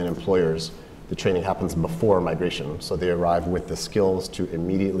place them in employers. The training happens before migration, so they arrive with the skills to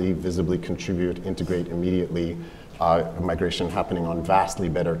immediately, visibly contribute, integrate immediately. Migration happening on vastly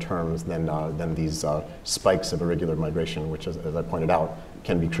better terms than these spikes of irregular migration, which, as I pointed out,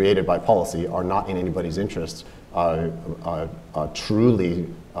 can be created by policy, are not in anybody's interest, truly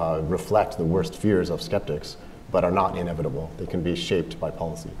reflect the worst fears of skeptics, but are not inevitable. They can be shaped by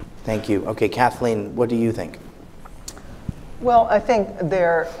policy. Thank you. Okay, Kathleen, what do you think? Well, I think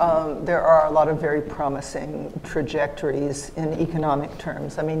there are a lot of very promising trajectories in economic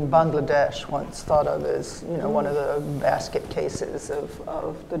terms. I mean, Bangladesh, once thought of as one of the basket cases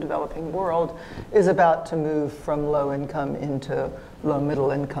of the developing world, is about to move from low income into low middle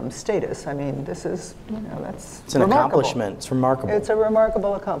income status. I mean, this is it's an accomplishment. It's remarkable. It's a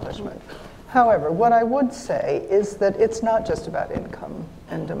remarkable accomplishment. However, what I would say is that it's not just about income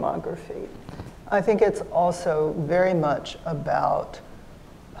and demography. I think it's also very much about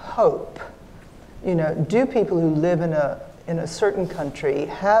hope. Do people who live in a certain country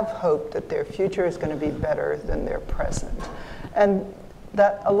have hope that their future is going to be better than their present? And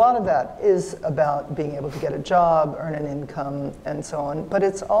that a lot of that is about being able to get a job, earn an income, and so on. But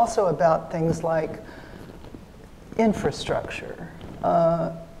it's also about things like infrastructure.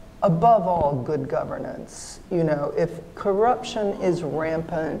 Above all, good governance. If corruption is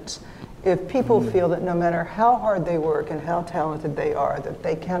rampant, if people feel that no matter how hard they work and how talented they are, that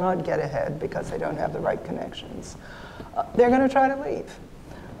they cannot get ahead because they don't have the right connections, they're going to try to leave.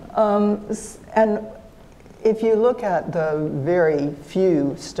 And if you look at the very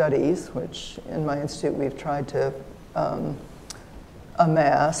few studies, which in my institute we've tried to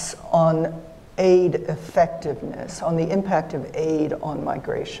amass on aid effectiveness, on the impact of aid on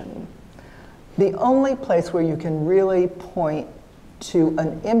migration. The only place where you can really point to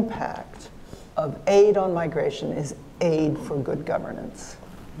an impact of aid on migration is aid for good governance.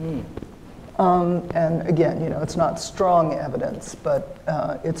 And again, it's not strong evidence, but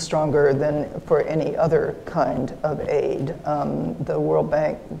it's stronger than for any other kind of aid. The World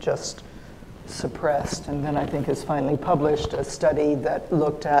Bank just suppressed, and then I think has finally published a study that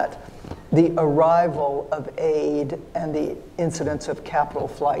looked at the arrival of aid and the incidence of capital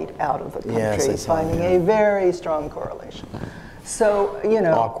flight out of the country, finding a very strong correlation. So,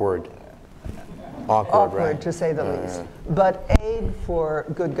 Awkward, right? To say the least. But aid for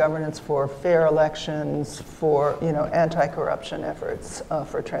good governance, for fair elections, for anti-corruption efforts,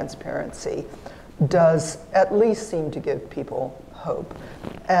 for transparency, does at least seem to give people hope.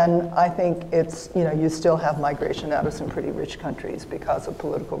 And I think it's, you still have migration out of some pretty rich countries because of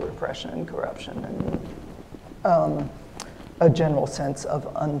political repression and corruption and a general sense of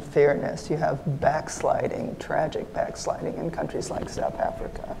unfairness. You have backsliding, tragic backsliding in countries like South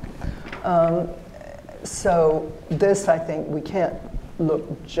Africa. So this, I think, we can't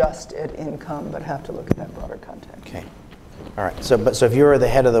look just at income, but have to look at that broader context. Okay. All right. So if you were the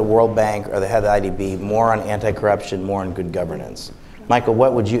head of the World Bank or the head of the IDB, more on anti-corruption, more on good governance. Michael,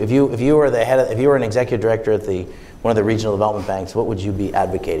 what would you, if you were the head, if you were an executive director at one of the regional development banks, what would you be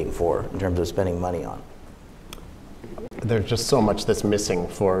advocating for in terms of spending money on? There's just so much that's missing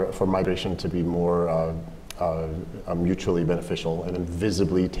for migration to be more mutually beneficial and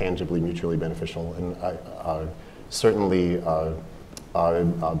visibly, tangibly mutually beneficial. And certainly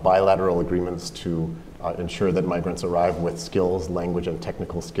bilateral agreements to ensure that migrants arrive with skills, language and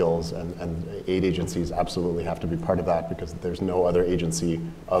technical skills, and aid agencies absolutely have to be part of that, because there's no other agency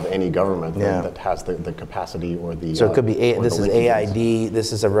of any government that has the capacity or the... So it could be, this is AID,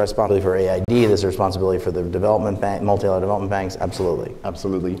 this is a responsibility for AID, this is a responsibility for the development bank, multilateral development banks, absolutely.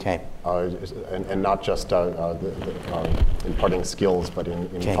 Absolutely. Okay. And not just imparting skills, but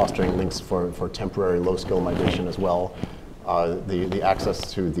in fostering links for temporary low-skill migration as well. The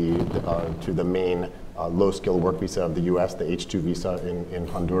access to the main low-skill work visa of the U.S., the H-2 visa in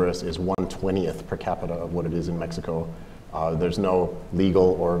Honduras, is 1/20th per capita of what it is in Mexico. There's no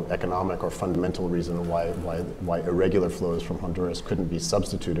legal or economic or fundamental reason why irregular flows from Honduras couldn't be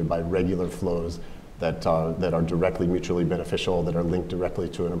substituted by regular flows that are directly mutually beneficial, that are linked directly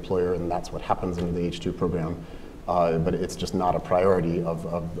to an employer, and that's what happens under the H-2 program. But it's just not a priority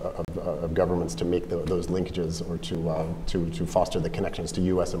of governments to make those linkages or to foster the connections to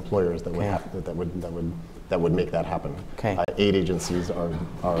U.S. employers that would make that happen. Okay. Aid agencies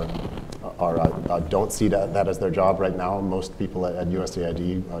don't see that as their job right now. Most people at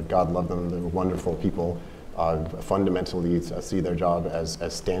USAID, God love them, they're wonderful people. Fundamentally see their job as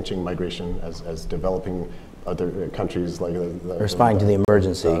stanching migration, as developing other countries like responding to the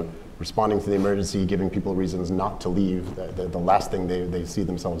emergency. Responding to the emergency, giving people reasons not to leave. The last thing they see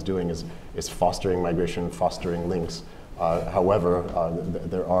themselves doing is fostering migration, fostering links. However,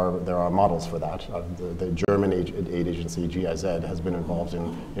 there are models for that. The German aid agency, GIZ, has been involved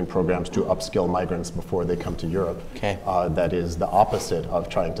in programs to upskill migrants before they come to Europe. Okay. That is the opposite of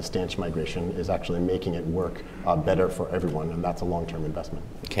trying to stanch migration, is actually making it work better for everyone, and that's a long-term investment.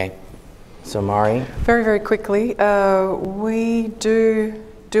 Okay. So Mari? Very, very quickly, we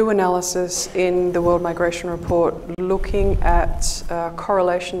do analysis in the World Migration Report looking at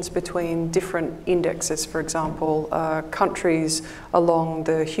correlations between different indexes, for example, countries along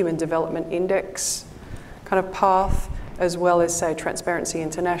the Human Development Index kind of path, as well as, say, Transparency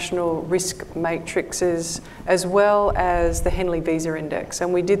International risk matrices, as well as the Henley Visa Index.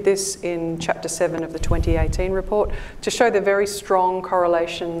 And we did this in Chapter 7 of the 2018 report to show the very strong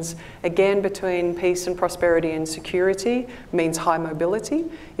correlations, again, between peace and prosperity and security means high mobility.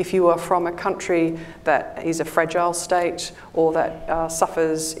 If you are from a country that is a fragile state or that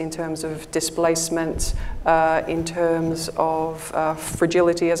suffers in terms of displacement, in terms of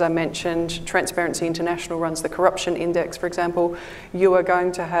fragility, as I mentioned, Transparency International runs the corruption index, for example, you are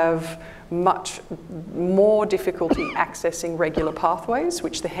going to have much more difficulty accessing regular pathways,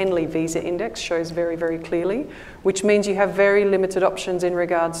 which the Henley Visa Index shows very, very clearly, which means you have very limited options in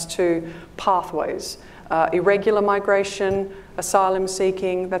regards to pathways. Irregular migration, asylum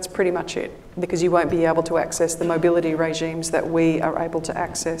seeking, that's pretty much it, because you won't be able to access the mobility regimes that we are able to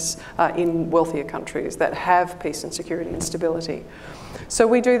access in wealthier countries that have peace and security and stability. So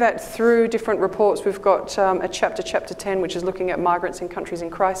we do that through different reports. We've got a chapter 10, which is looking at migrants in countries in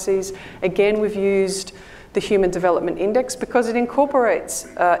crises. Again, we've used the Human Development Index because it incorporates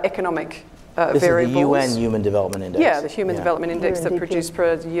economic variables. This is the UN Human Development Index. Yeah, the Human Development Index UNDP. that produced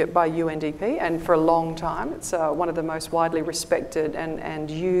by UNDP, and for a long time it's one of the most widely respected and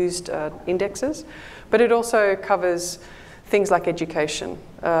used indexes. But it also covers things like education,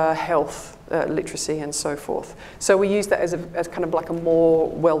 health, literacy, and so forth. So we use that as kind of like a more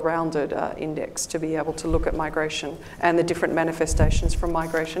well-rounded index to be able to look at migration and the different manifestations from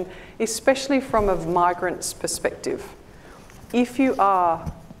migration, especially from a migrant's perspective. If you are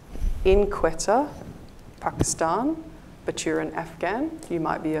in Quetta, Pakistan, but you're an Afghan, you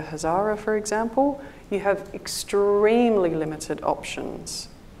might be a Hazara, for example, you have extremely limited options.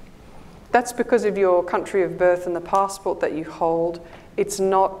 That's because of your country of birth and the passport that you hold. It's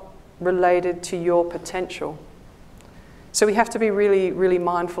not related to your potential. So we have to be really, really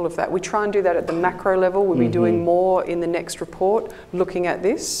mindful of that. We try and do that at the macro level. We'll be doing more in the next report, looking at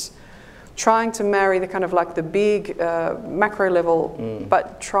this, trying to marry the kind of like the big macro level,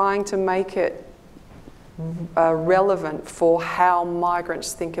 but trying to make it relevant for how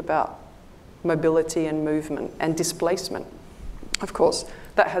migrants think about mobility and movement and displacement. Of course,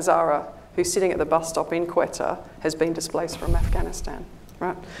 that Hazara who's sitting at the bus stop in Quetta has been displaced from Afghanistan,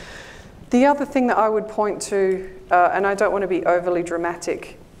 right? The other thing that I would point to, and I don't want to be overly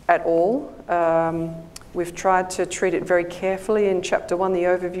dramatic at all, we've tried to treat it very carefully in chapter 1, the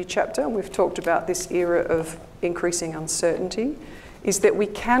overview chapter, and we've talked about this era of increasing uncertainty, is that we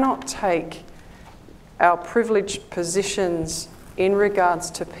cannot take our privileged positions in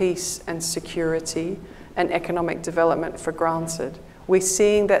regards to peace and security and economic development for granted. We're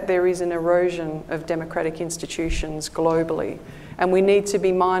seeing that there is an erosion of democratic institutions globally, and we need to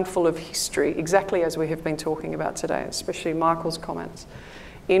be mindful of history, exactly as we have been talking about today, especially Michael's comments,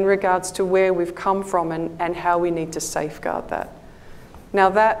 in regards to where we've come from and how we need to safeguard that. Now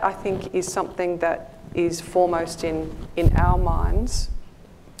that, I think, is something that is foremost in our minds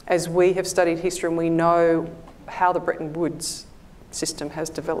as we have studied history and we know how the Bretton Woods system has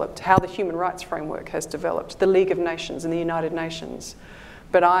developed, how the human rights framework has developed, the League of Nations and the United Nations.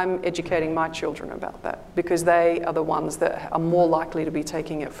 But I'm educating my children about that because they are the ones that are more likely to be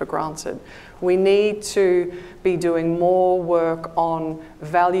taking it for granted. We need to be doing more work on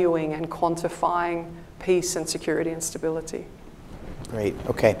valuing and quantifying peace and security and stability. Great,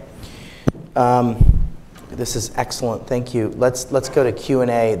 okay. This is excellent, thank you. Let's go to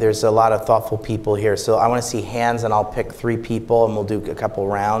Q&A. There's a lot of thoughtful people here. So I want to see hands and I'll pick 3 people and we'll do a couple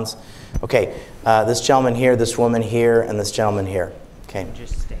rounds. Okay, this gentleman here, this woman here, and this gentleman here. Okay.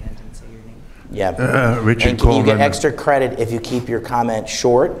 Just stand and say your name. Yeah. Richard and Coleman. you get extra credit if you keep your comment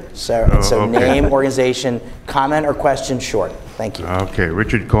short. So okay. Name, organization, comment or question short. Thank you. Okay,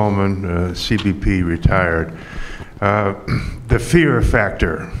 Richard Coleman, CBP, retired. The fear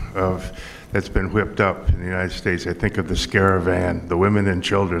factor that's been whipped up in the United States, I think of the Scaravan, the women and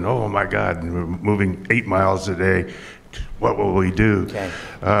children, oh my God, we're moving 8 miles a day. What will we do? Okay.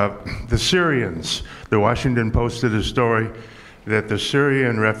 The Syrians, the Washington Post did a story that the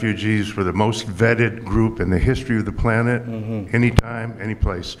Syrian refugees were the most vetted group in the history of the planet, anytime, any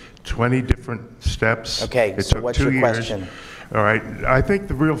place. 20 different steps. Okay, it so took what's 2 your years. question? All right, I think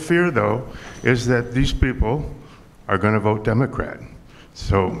the real fear, though, is that these people are going to vote Democrat.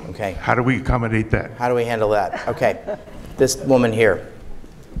 So okay. How do we accommodate that? How do we handle that? Okay, this woman here,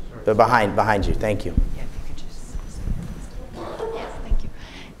 behind you, thank you. Yes, thank you.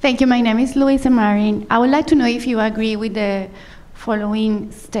 Thank you. My name is Luisa Marin. I would like to know if you agree with the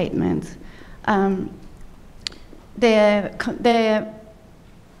following statement. The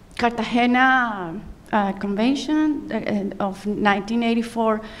Cartagena Convention of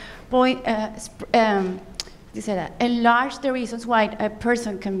 1984 enlarged the reasons why a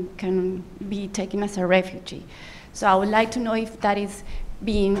person can be taken as a refugee. So I would like to know if that is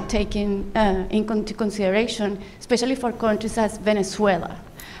being taken into consideration, especially for countries as Venezuela.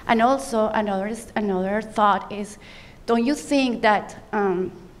 And also another thought is, don't you think that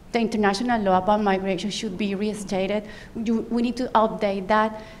the international law about migration should be restated? We need to update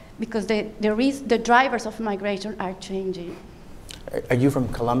that because the drivers of migration are changing. Are you from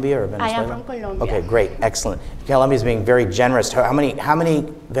Colombia or Venezuela? I am from Colombia. Okay, great, excellent. Colombia is being very generous. How many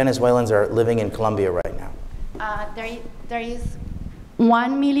Venezuelans are living in Colombia right now? There is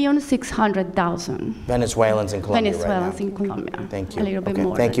 1,600,000 Venezuelans in Colombia Venezuelans right now. in Colombia. Thank you. A little bit okay.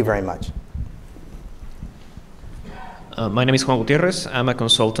 more. Thank you very much. My name is Juan Gutierrez. I'm a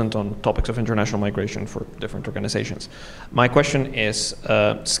consultant on topics of international migration for different organizations. My question is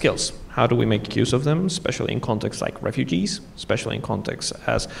skills. How do we make use of them, especially in contexts like refugees, especially in contexts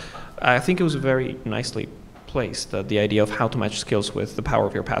as, I think it was very nicely placed, the idea of how to match skills with the power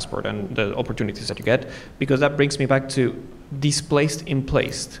of your passport and the opportunities that you get, because that brings me back to displaced in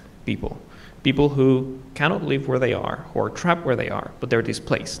placed people. People who cannot live where they are, who are trapped where they are, but they're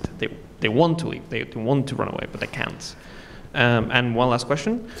displaced. They want to leave, they want to run away, but they can't. And one last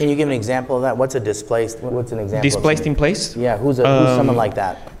question. Can you give an example of that? What's an example? Displaced in place? Yeah, who's someone like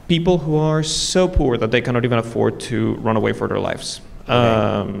that? People who are so poor that they cannot even afford to run away for their lives.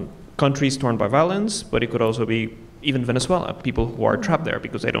 Okay. Countries torn by violence, but it could also be even Venezuela, people who are trapped there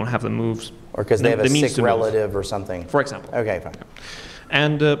because they don't have the moves. Or because they have a means sick to move, relative or something. for example. Okay, fine.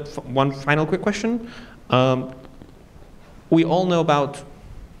 And one final quick question. We all know about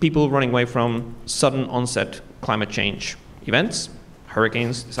people running away from sudden onset climate change events,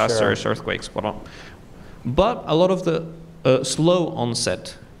 hurricanes, disasters, Sure. earthquakes, whatnot. But a lot of the slow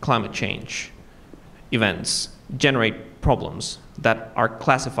onset climate change events generate problems that are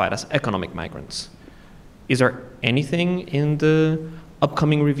classified as economic migrants. Is there anything in the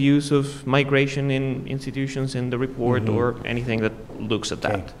upcoming reviews of migration in institutions in the report or anything that looks at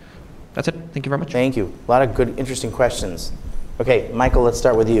that? Okay. That's it. Thank you very much. Thank you. A lot of good, interesting questions. Okay, Michael, let's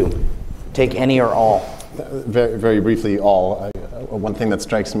start with you. Take any or all. Very, very briefly, all. One thing that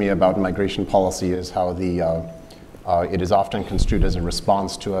strikes me about migration policy is how it is often construed as a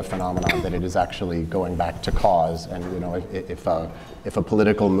response to a phenomenon that it is actually going back to cause. And if a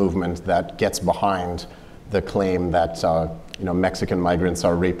political movement that gets behind the claim that Mexican migrants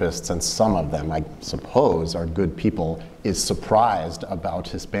are rapists and some of them, I suppose, are good people, is surprised about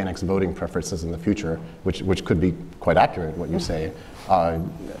Hispanics' voting preferences in the future, which could be quite accurate, what you say.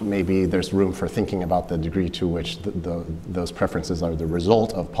 Maybe there's room for thinking about the degree to which those preferences are the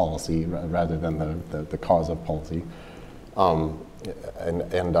result of policy rather than the cause of policy.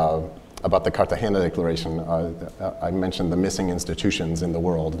 About the Cartagena Declaration, I mentioned the missing institutions in the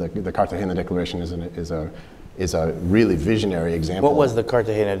world. The Cartagena Declaration is a really visionary example. What was the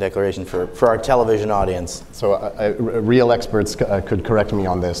Cartagena Declaration for our television audience? So real experts could correct me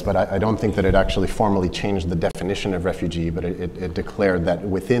on this, but I don't think that it actually formally changed the definition of refugee, but it declared that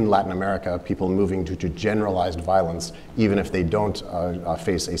within Latin America, people moving due to generalized violence, even if they don't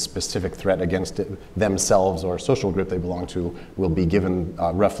face a specific threat against themselves or social group they belong to, will be given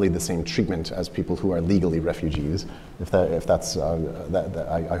roughly the same treatment as people who are legally refugees. I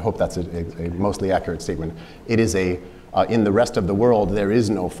hope that's a mostly accurate statement. It is in the rest of the world, there is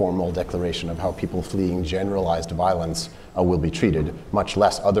no formal declaration of how people fleeing generalized violence will be treated, much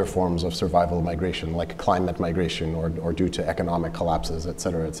less other forms of survival migration, like climate migration or due to economic collapses, et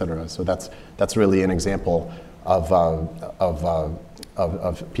cetera, et cetera. So that's really an example of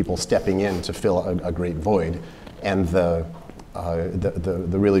people stepping in to fill a great void. And the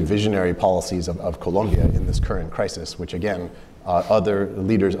really visionary policies of Colombia in this current crisis, which again, other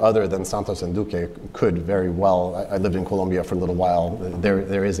leaders other than Santos and Duque could very well. I lived in Colombia for a little while.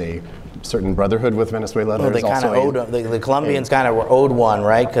 There is a certain brotherhood with Venezuela. Well, they kind of owed, the Colombians kind of were owed one,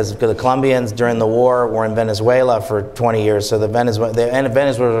 right? Because the Colombians during the war were in Venezuela for 20 years, so the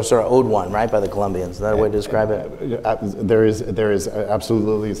Venezuela were sort of owed one, right, by the Colombians. Is that a way to describe it? There is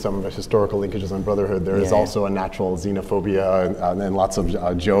absolutely some historical linkages on brotherhood. There is also a natural xenophobia and lots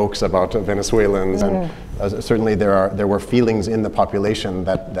of jokes about Venezuelans, and certainly there were feelings in the population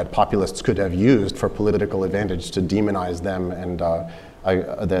that populists could have used for political advantage to demonize them. And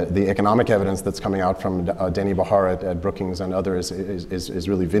the economic evidence that's coming out from Denny Bahar at Brookings and others is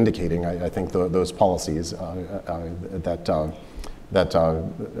really vindicating, I think, those policies that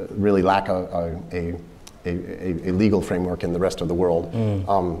really lack a legal framework in the rest of the world.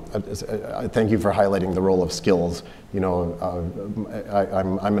 Thank you for highlighting the role of skills. I'm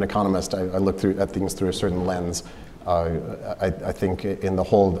an economist. I look at things through a certain lens. I think in the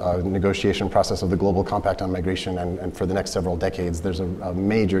whole negotiation process of the Global Compact on Migration and for the next several decades, there's a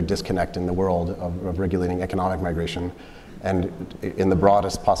major disconnect in the world of regulating economic migration. And in the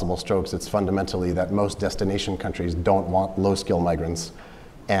broadest possible strokes, it's fundamentally that most destination countries don't want low-skill migrants,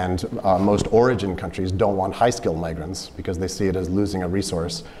 and most origin countries don't want high-skill migrants because they see it as losing a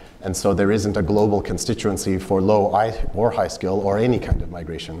resource. And so there isn't a global constituency for low or high skill or any kind of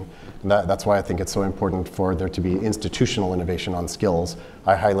migration. And that's why I think it's so important for there to be institutional innovation on skills.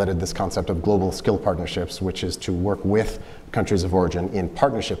 I highlighted this concept of global skill partnerships, which is to work with countries of origin in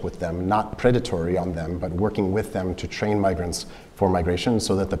partnership with them, not predatory on them, but working with them to train migrants for migration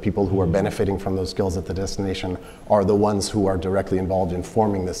so that the people who are benefiting from those skills at the destination are the ones who are directly involved in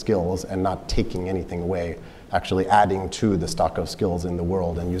forming the skills and not taking anything away, actually adding to the stock of skills in the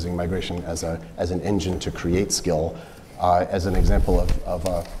world and using migration as an engine to create skill. As an example of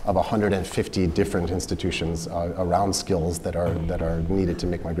 150 different institutions around skills that are needed to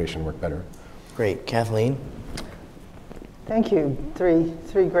make migration work better. Great. Kathleen? Thank you.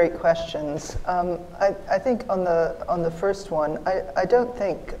 Three great questions. I think on the first one, I don't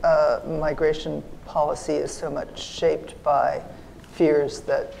think migration policy is so much shaped by fears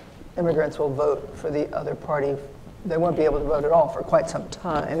that immigrants will vote for the other party. They won't be able to vote at all for quite some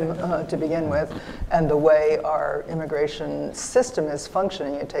time to begin with. And the way our immigration system is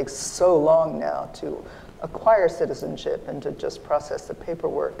functioning, it takes so long now to acquire citizenship and to just process the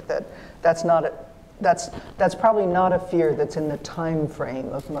paperwork that's probably not a fear that's in the time frame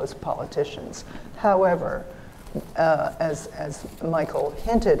of most politicians. However, as Michael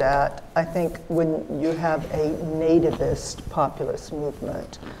hinted at, I think when you have a nativist populist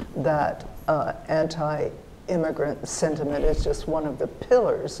movement, that anti-immigrant sentiment is just one of the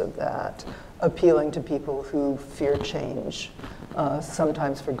pillars of that, appealing to people who fear change,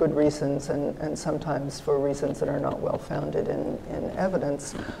 sometimes for good reasons and sometimes for reasons that are not well founded in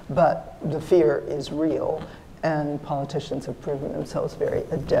evidence, but the fear is real, and politicians have proven themselves very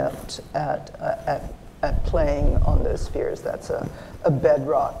adept at playing on those fears. That's a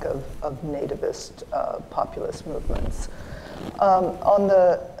bedrock of nativist populist movements. On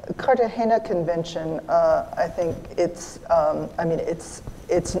the Cartagena Convention, I think it's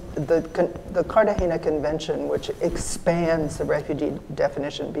the Cartagena Convention, which expands the refugee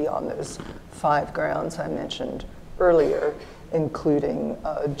definition beyond those 5 grounds I mentioned earlier, including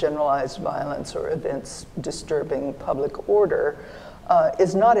generalized violence or events disturbing public order,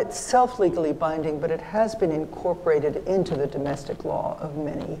 is not itself legally binding, but it has been incorporated into the domestic law of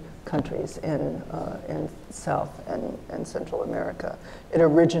many countries in South and Central America. It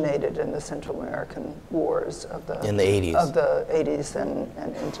originated in the Central American wars of the 80s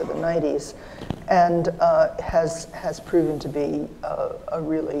and into the 90s, and has proven to be a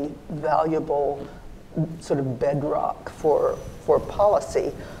really valuable sort of bedrock for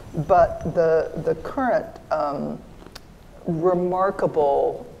policy. But the current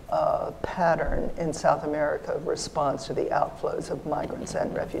remarkable pattern in South America of response to the outflows of migrants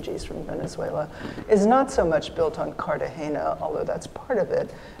and refugees from Venezuela is not so much built on Cartagena, although that's part of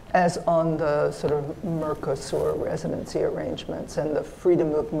it, as on the sort of Mercosur residency arrangements and the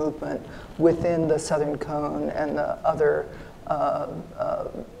freedom of movement within the Southern Cone and the other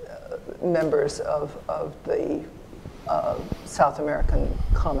members of the South American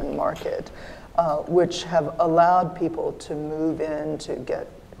common market, which have allowed people to move in,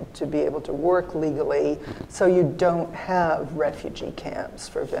 to be able to work legally, so you don't have refugee camps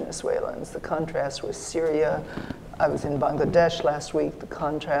for Venezuelans. The contrast with Syria, I was in Bangladesh last week, the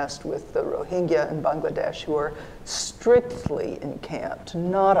contrast with the Rohingya in Bangladesh, who are strictly encamped,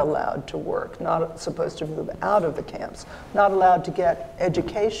 not allowed to work, not supposed to move out of the camps, not allowed to get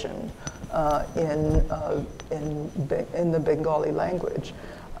education in the Bengali language.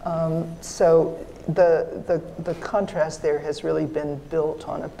 So the contrast there has really been built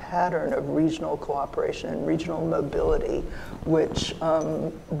on a pattern of regional cooperation and regional mobility, which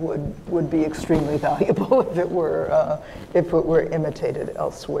would be extremely valuable if it were imitated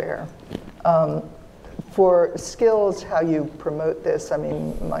elsewhere. For skills, how you promote this, I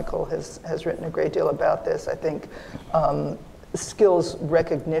mean, Michael has written a great deal about this. I think skills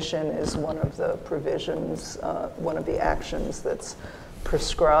recognition is one of the provisions, one of the actions that's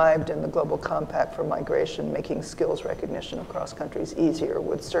prescribed in the Global Compact for Migration. Making skills recognition across countries easier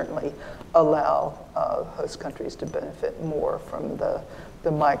would certainly allow host countries to benefit more from the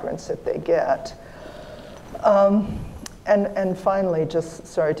migrants that they get. And finally, just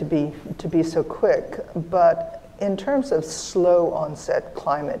sorry to be so quick, but in terms of slow onset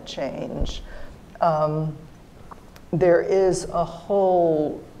climate change, there is a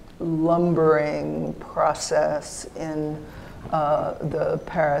whole lumbering process in the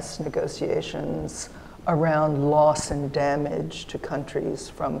Paris negotiations around loss and damage to countries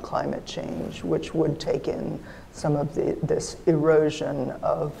from climate change, which would take in some of this erosion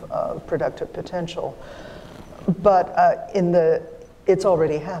of productive potential. But it's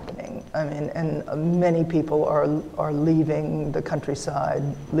already happening. I mean, and many people are leaving the countryside,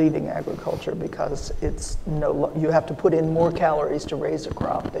 leaving agriculture, because you have to put in more calories to raise a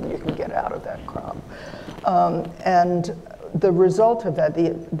crop than you can get out of that crop. And the result of that,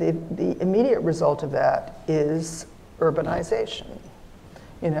 the immediate result of that is urbanization.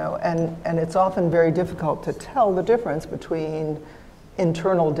 And it's often very difficult to tell the difference between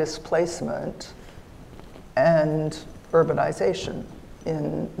internal displacement and urbanization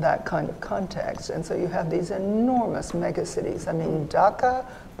in that kind of context. And so you have these enormous megacities. I mean, Dhaka,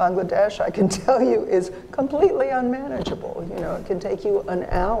 Bangladesh, I can tell you, is completely unmanageable. It can take you an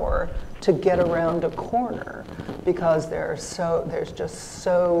hour to get around a corner because there's just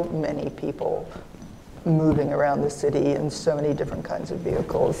so many people moving around the city in so many different kinds of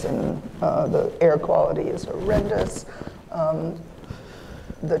vehicles, and the air quality is horrendous.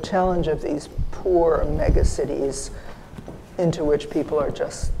 The challenge of these poor megacities into which people are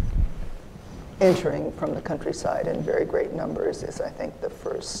just entering from the countryside in very great numbers is, I think, the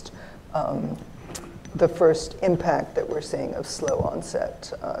first impact that we're seeing of slow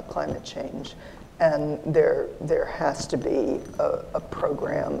onset climate change. And there has to be a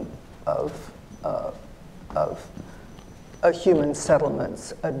program of a human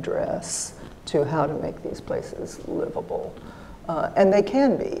settlements address to how to make these places livable. And they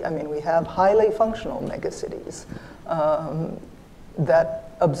can be. I mean, we have highly functional megacities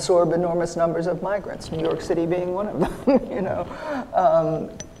that absorb enormous numbers of migrants, New York City being one of them, you know.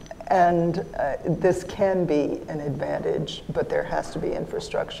 This can be an advantage, but there has to be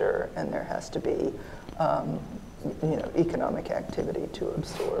infrastructure and there has to be you know, economic activity to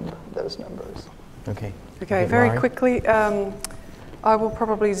absorb those numbers. Okay. Okay, very quickly, I will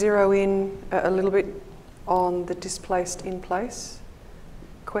probably zero in a little bit on the displaced in place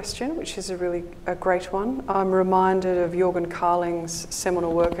question, which is a great one. I'm reminded of Jorgen Carling's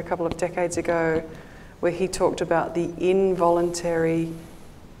seminal work a couple of decades ago, where he talked about the involuntary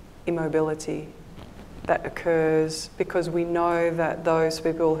immobility that occurs because we know that those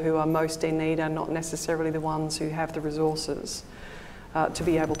people who are most in need are not necessarily the ones who have the resources to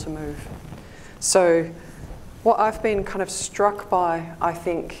be able to move. So what I've been kind of struck by, I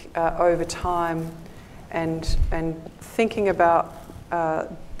think, over time and thinking about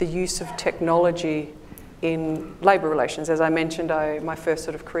the use of technology in labour relations. As I mentioned, my first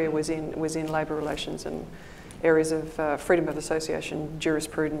sort of career was in labour relations and areas of freedom of association,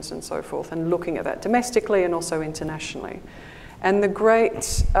 jurisprudence and so forth, and looking at that domestically and also internationally. And the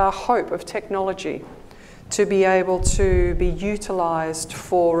great hope of technology to be able to be utilised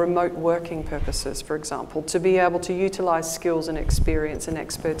for remote working purposes, for example, to be able to utilise skills and experience and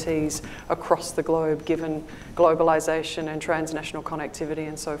expertise across the globe, given globalisation and transnational connectivity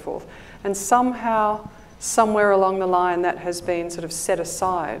and so forth. And somehow, somewhere along the line, that has been sort of set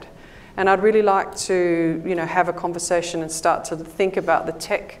aside. And I'd really like to, you know, have a conversation and start to think about the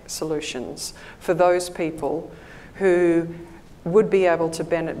tech solutions for those people who would be able to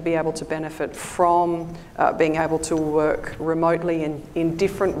benefit from being able to work remotely in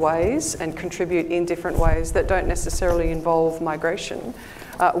different ways and contribute in different ways that don't necessarily involve migration.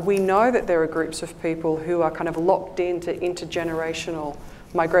 We know that there are groups of people who are kind of locked into intergenerational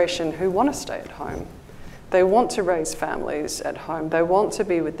migration who want to stay at home. They want to raise families at home. They want to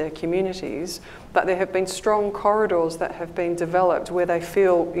be with their communities, but there have been strong corridors that have been developed where they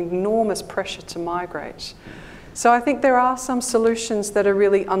feel enormous pressure to migrate. So I think there are some solutions that are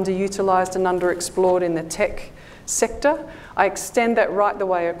really underutilised and underexplored in the tech sector. I extend that right the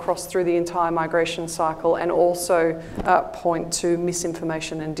way across through the entire migration cycle and also point to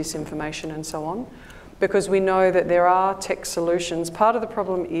misinformation and disinformation and so on, because we know that there are tech solutions. Part of the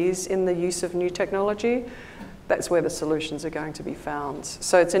problem is in the use of new technology. That's where the solutions are going to be found.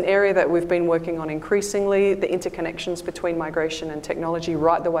 So it's an area that we've been working on increasingly, the interconnections between migration and technology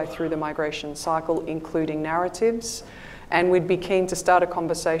right the way through the migration cycle, including narratives. And we'd be keen to start a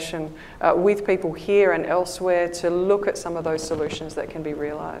conversation with people here and elsewhere to look at some of those solutions that can be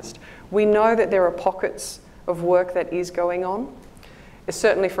realised. We know that there are pockets of work that is going on.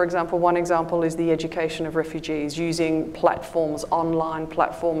 Certainly, for example, one example is the education of refugees, using platforms, online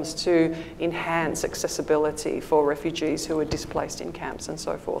platforms, to enhance accessibility for refugees who are displaced in camps and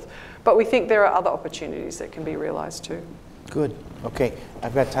so forth. But we think there are other opportunities that can be realised too. Good. Okay,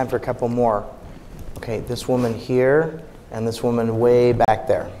 I've got time for a couple more. Okay, this woman here and this woman way back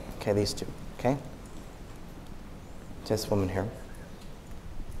there. Okay, these two. Okay? This woman here.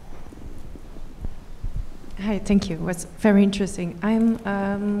 Hi, thank you. It was very interesting.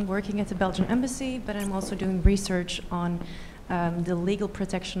 I'm working at the Belgian embassy, but I'm also doing research on the legal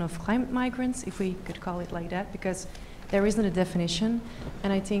protection of climate migrants, if we could call it like that, because there isn't a definition.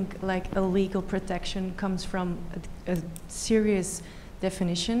 And I think like a legal protection comes from a serious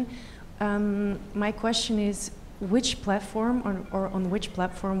definition. My question is, which platform or on which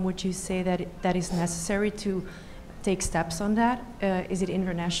platform would you say that that is necessary to take steps on that? Is it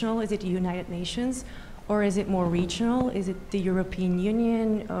international? Is it the United Nations? Or is it more regional? Is it the European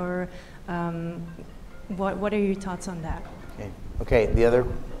Union? Or what are your thoughts on that? Okay. Okay. The other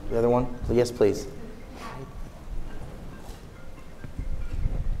one. Yes, please.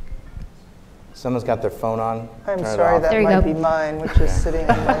 Someone's got their phone on. I'm sorry, that might be mine, which is sitting in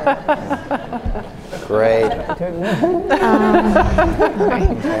there. Great.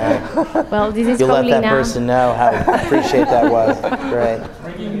 Well, this is you let probably that now. person know how appreciate that was. Great.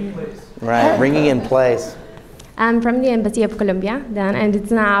 Right, bringing in place. I'm from the Embassy of Colombia, then, and it's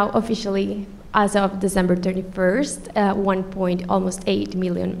now officially, as of December 31st, almost 8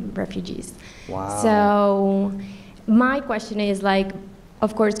 million refugees. Wow. So my question is, like,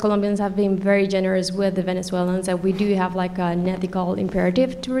 of course, Colombians have been very generous with the Venezuelans, and we do have like an ethical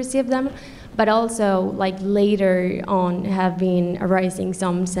imperative to receive them. But also, like, later on, have been arising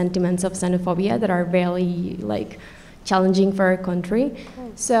some sentiments of xenophobia that are very, like, challenging for our country.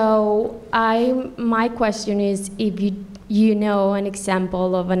 So my question is, if you know an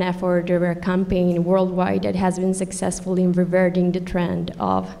example of an effort or a campaign worldwide that has been successful in reverting the trend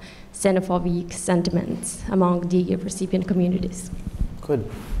of xenophobic sentiments among the recipient communities. Good.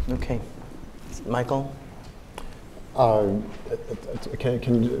 Okay. Michael? So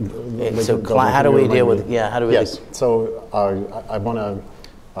how do we deal with, how do we? Yes, so I want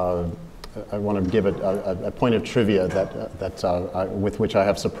to give a point of trivia with which I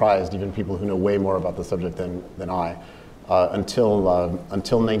have surprised even people who know way more about the subject than I. Until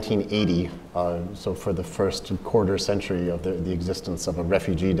 1980, so for the first quarter century of the existence of a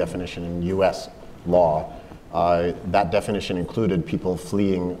refugee definition in US law, that definition included people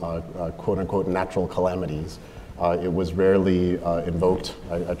fleeing quote-unquote natural calamities. It was rarely invoked.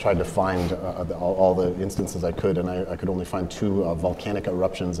 I tried to find all the instances I could, and I could only find 2 volcanic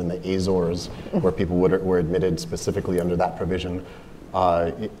eruptions in the Azores where people were admitted specifically under that provision.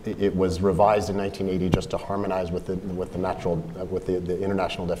 It was revised in 1980 just to harmonize with the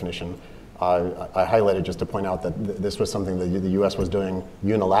international definition. I highlighted just to point out that this was something that the U.S. was doing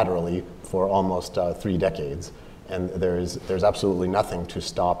unilaterally for almost 3 decades. And there's absolutely nothing to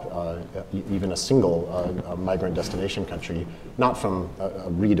stop even a single migrant destination country, not from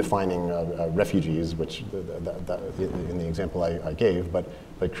redefining refugees, which in the example I gave, but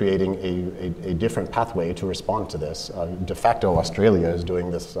creating a different pathway to respond to this. De facto, Australia is doing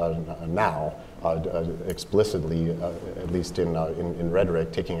this now, explicitly, at least in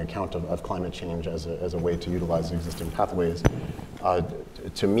rhetoric, taking account of climate change as a way to utilize existing pathways.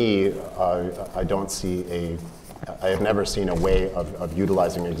 To me, I have never seen a way of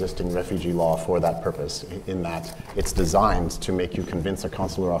utilizing existing refugee law for that purpose, in that it's designed to make you convince a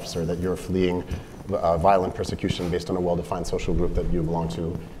consular officer that you're fleeing violent persecution based on a well-defined social group that you belong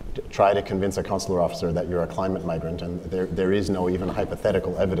to. Try to convince a consular officer that you're a climate migrant, and there is no even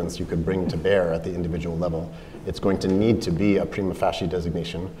hypothetical evidence you could bring to bear at the individual level. It's going to need to be a prima facie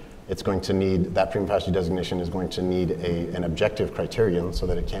designation. That prima facie designation is going to need an objective criterion so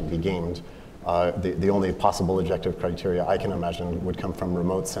that it can't be gamed. The only possible objective criteria I can imagine would come from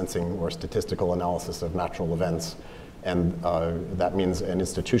remote sensing or statistical analysis of natural events. And that means an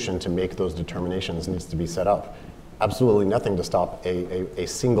institution to make those determinations needs to be set up. Absolutely nothing to stop a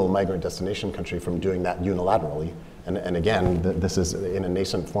single migrant destination country from doing that unilaterally. And again, this is in a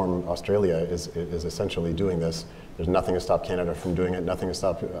nascent form. Australia is essentially doing this. There's nothing to stop Canada from doing it, nothing to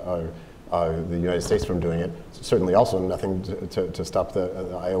stop the United States from doing it. Certainly also nothing to stop the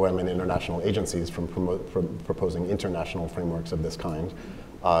IOM and international agencies from proposing international frameworks of this kind.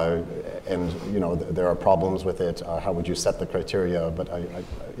 And there are problems with it. How would you set the criteria? But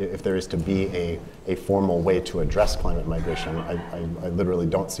if there is to be a formal way to address climate migration, I literally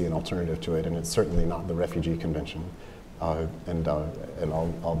don't see an alternative to it, and it's certainly not the Refugee Convention. And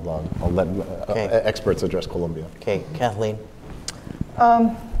I'll let experts address Colombia. Okay, Kathleen.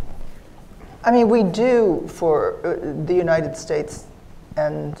 I mean, we do, for the United States,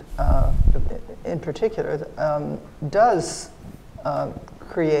 and in particular, does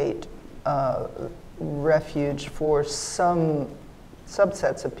create refuge for some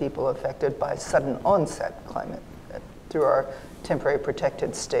subsets of people affected by sudden onset climate through our temporary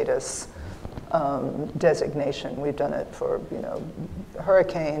protected status designation. We've done it for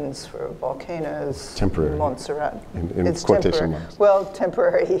hurricanes, for volcanoes, temporary. Montserrat. It's quotation marks. Well,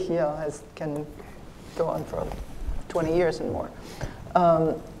 temporary, can go on for 20 years and more.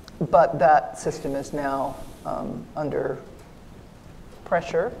 But that system is now under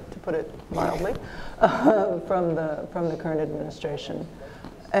pressure, to put it mildly, from the current administration.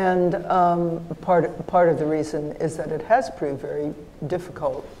 And part of the reason is that it has proved very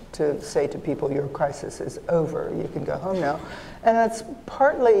difficult to say to people, your crisis is over, you can go home now. And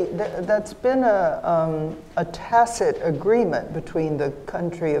that's been a tacit agreement between the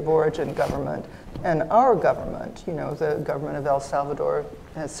country of origin government and our government. The government of El Salvador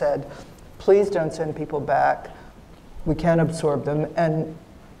has said, please don't send people back, we can't absorb them, and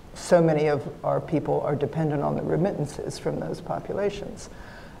so many of our people are dependent on the remittances from those populations.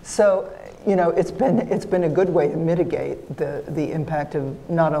 So, it's been a good way to mitigate the impact of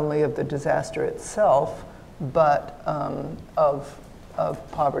not only of the disaster itself, but of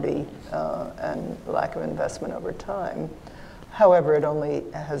poverty and lack of investment over time. However, it only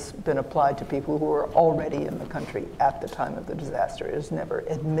has been applied to people who were already in the country at the time of the disaster. It has never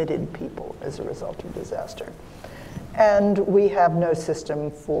admitted people as a result of disaster. And we have no system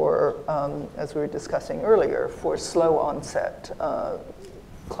for, as we were discussing earlier, for slow onset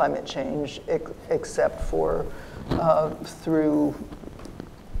climate change, except for through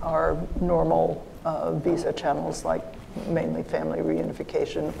our normal visa channels, like mainly family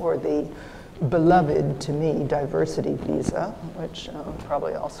reunification, or the beloved, to me, diversity visa, which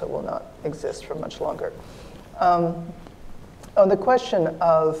probably also will not exist for much longer. On the question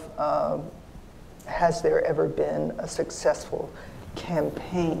of has there ever been a successful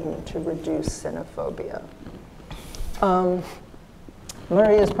campaign to reduce xenophobia?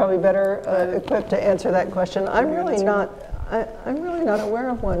 Murray is probably better equipped to answer that question. I'm really not aware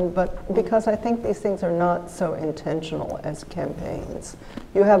of one, but because I think these things are not so intentional as campaigns.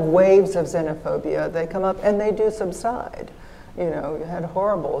 You have waves of xenophobia, they come up and they do subside. You know, you had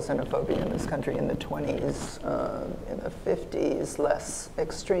horrible xenophobia in this country in the 20s, in the 50s, less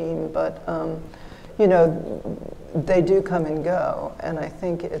extreme, but you know, they do come and go, and I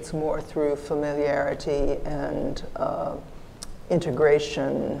think it's more through familiarity and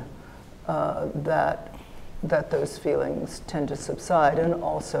integration that those feelings tend to subside, and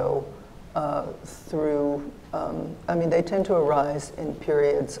also through, I mean, they tend to arise in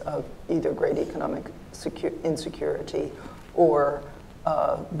periods of either great economic insecurity or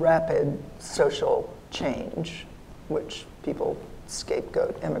rapid social change, which people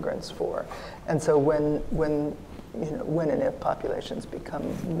scapegoat immigrants for. And so when and if populations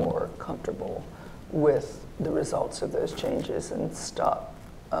become more comfortable with the results of those changes and stop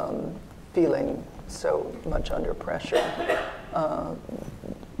feeling so much under pressure,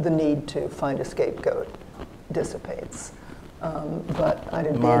 the need to find a scapegoat dissipates. But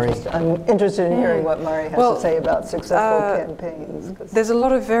I'm interested in hearing what Mari has to say about successful campaigns. There's a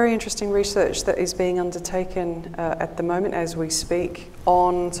lot of very interesting research that is being undertaken at the moment as we speak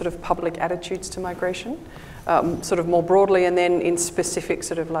on sort of public attitudes to migration, sort of more broadly, and then in specific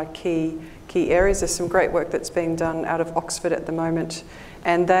sort of like key areas. There's some great work that's being done out of Oxford at the moment,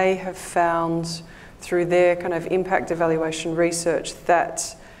 and they have found through their kind of impact evaluation research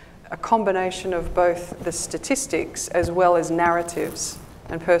that a combination of both the statistics as well as narratives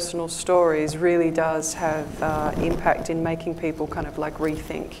and personal stories really does have impact in making people kind of like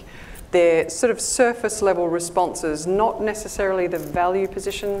rethink their sort of surface level responses, not necessarily the value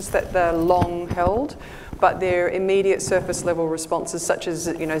positions that they're long held, but their immediate surface level responses, such as,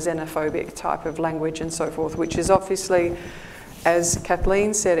 you know, xenophobic type of language and so forth, which is obviously, as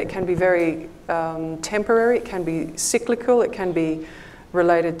Kathleen said, it can be very temporary, it can be cyclical, it can be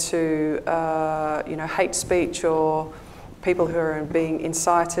related to you know, hate speech or people who are being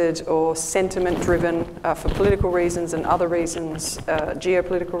incited or sentiment-driven for political reasons and other reasons,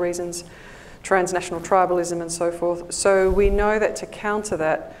 geopolitical reasons, transnational tribalism and so forth. So we know that to counter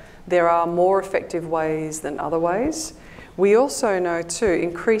that, there are more effective ways than other ways. We also know too,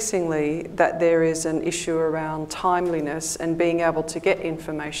 increasingly, that there is an issue around timeliness and being able to get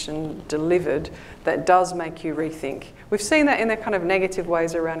information delivered that does make you rethink. We've seen that in the kind of negative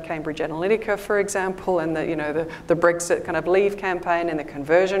ways around Cambridge Analytica, for example, and the, you know, the Brexit kind of Leave campaign and the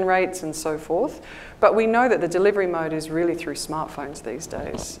conversion rates and so forth. But we know that the delivery mode is really through smartphones these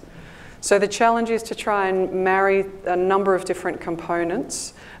days. So the challenge is to try and marry a number of different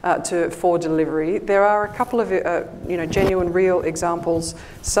components for delivery. There are a couple of you know, genuine, real examples,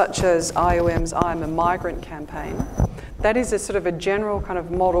 such as IOM's I'm a Migrant campaign. That is a sort of a general kind of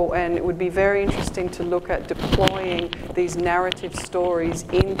model, and it would be very interesting to look at deploying these narrative stories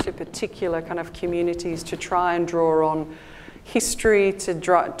into particular kind of communities to try and draw on history, to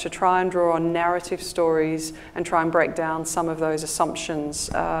try and draw on narrative stories and try and break down some of those assumptions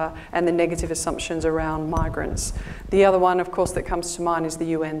and the negative assumptions around migrants. The other one, of course, that comes to mind is the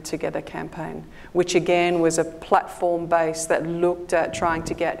UN Together campaign, which again was a platform base that looked at trying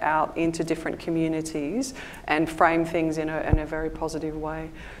to get out into different communities and frame things in a very positive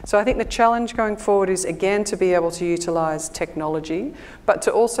way. So I think the challenge going forward is, again, to be able to utilise technology, but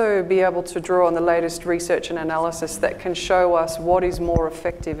to also be able to draw on the latest research and analysis that can show us what is more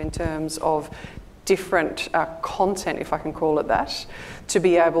effective in terms of different content, if I can call it that, to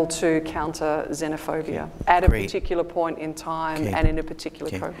be able to counter xenophobia at a particular point in time and in a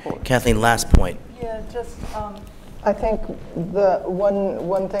particular cohort. Kathleen, last point. Yeah, just I think the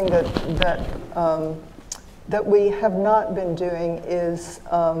one thing that we have not been doing is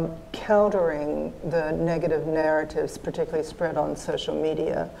countering the negative narratives, particularly spread on social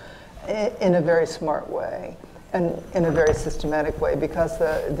media, in a very smart way. and in a very systematic way, because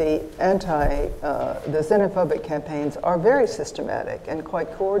the xenophobic campaigns are very systematic and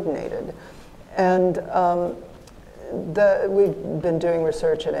quite coordinated. And we've been doing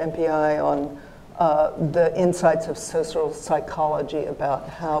research at MPI on the insights of social psychology about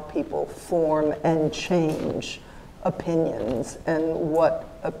how people form and change opinions and what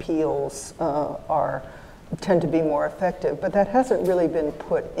appeals tend to be more effective, but that hasn't really been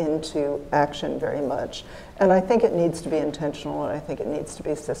put into action very much. And I think it needs to be intentional, and I think it needs to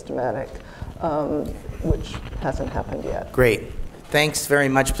be systematic, which hasn't happened yet. Great. Thanks very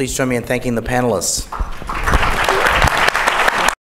much. Please join me in thanking the panelists.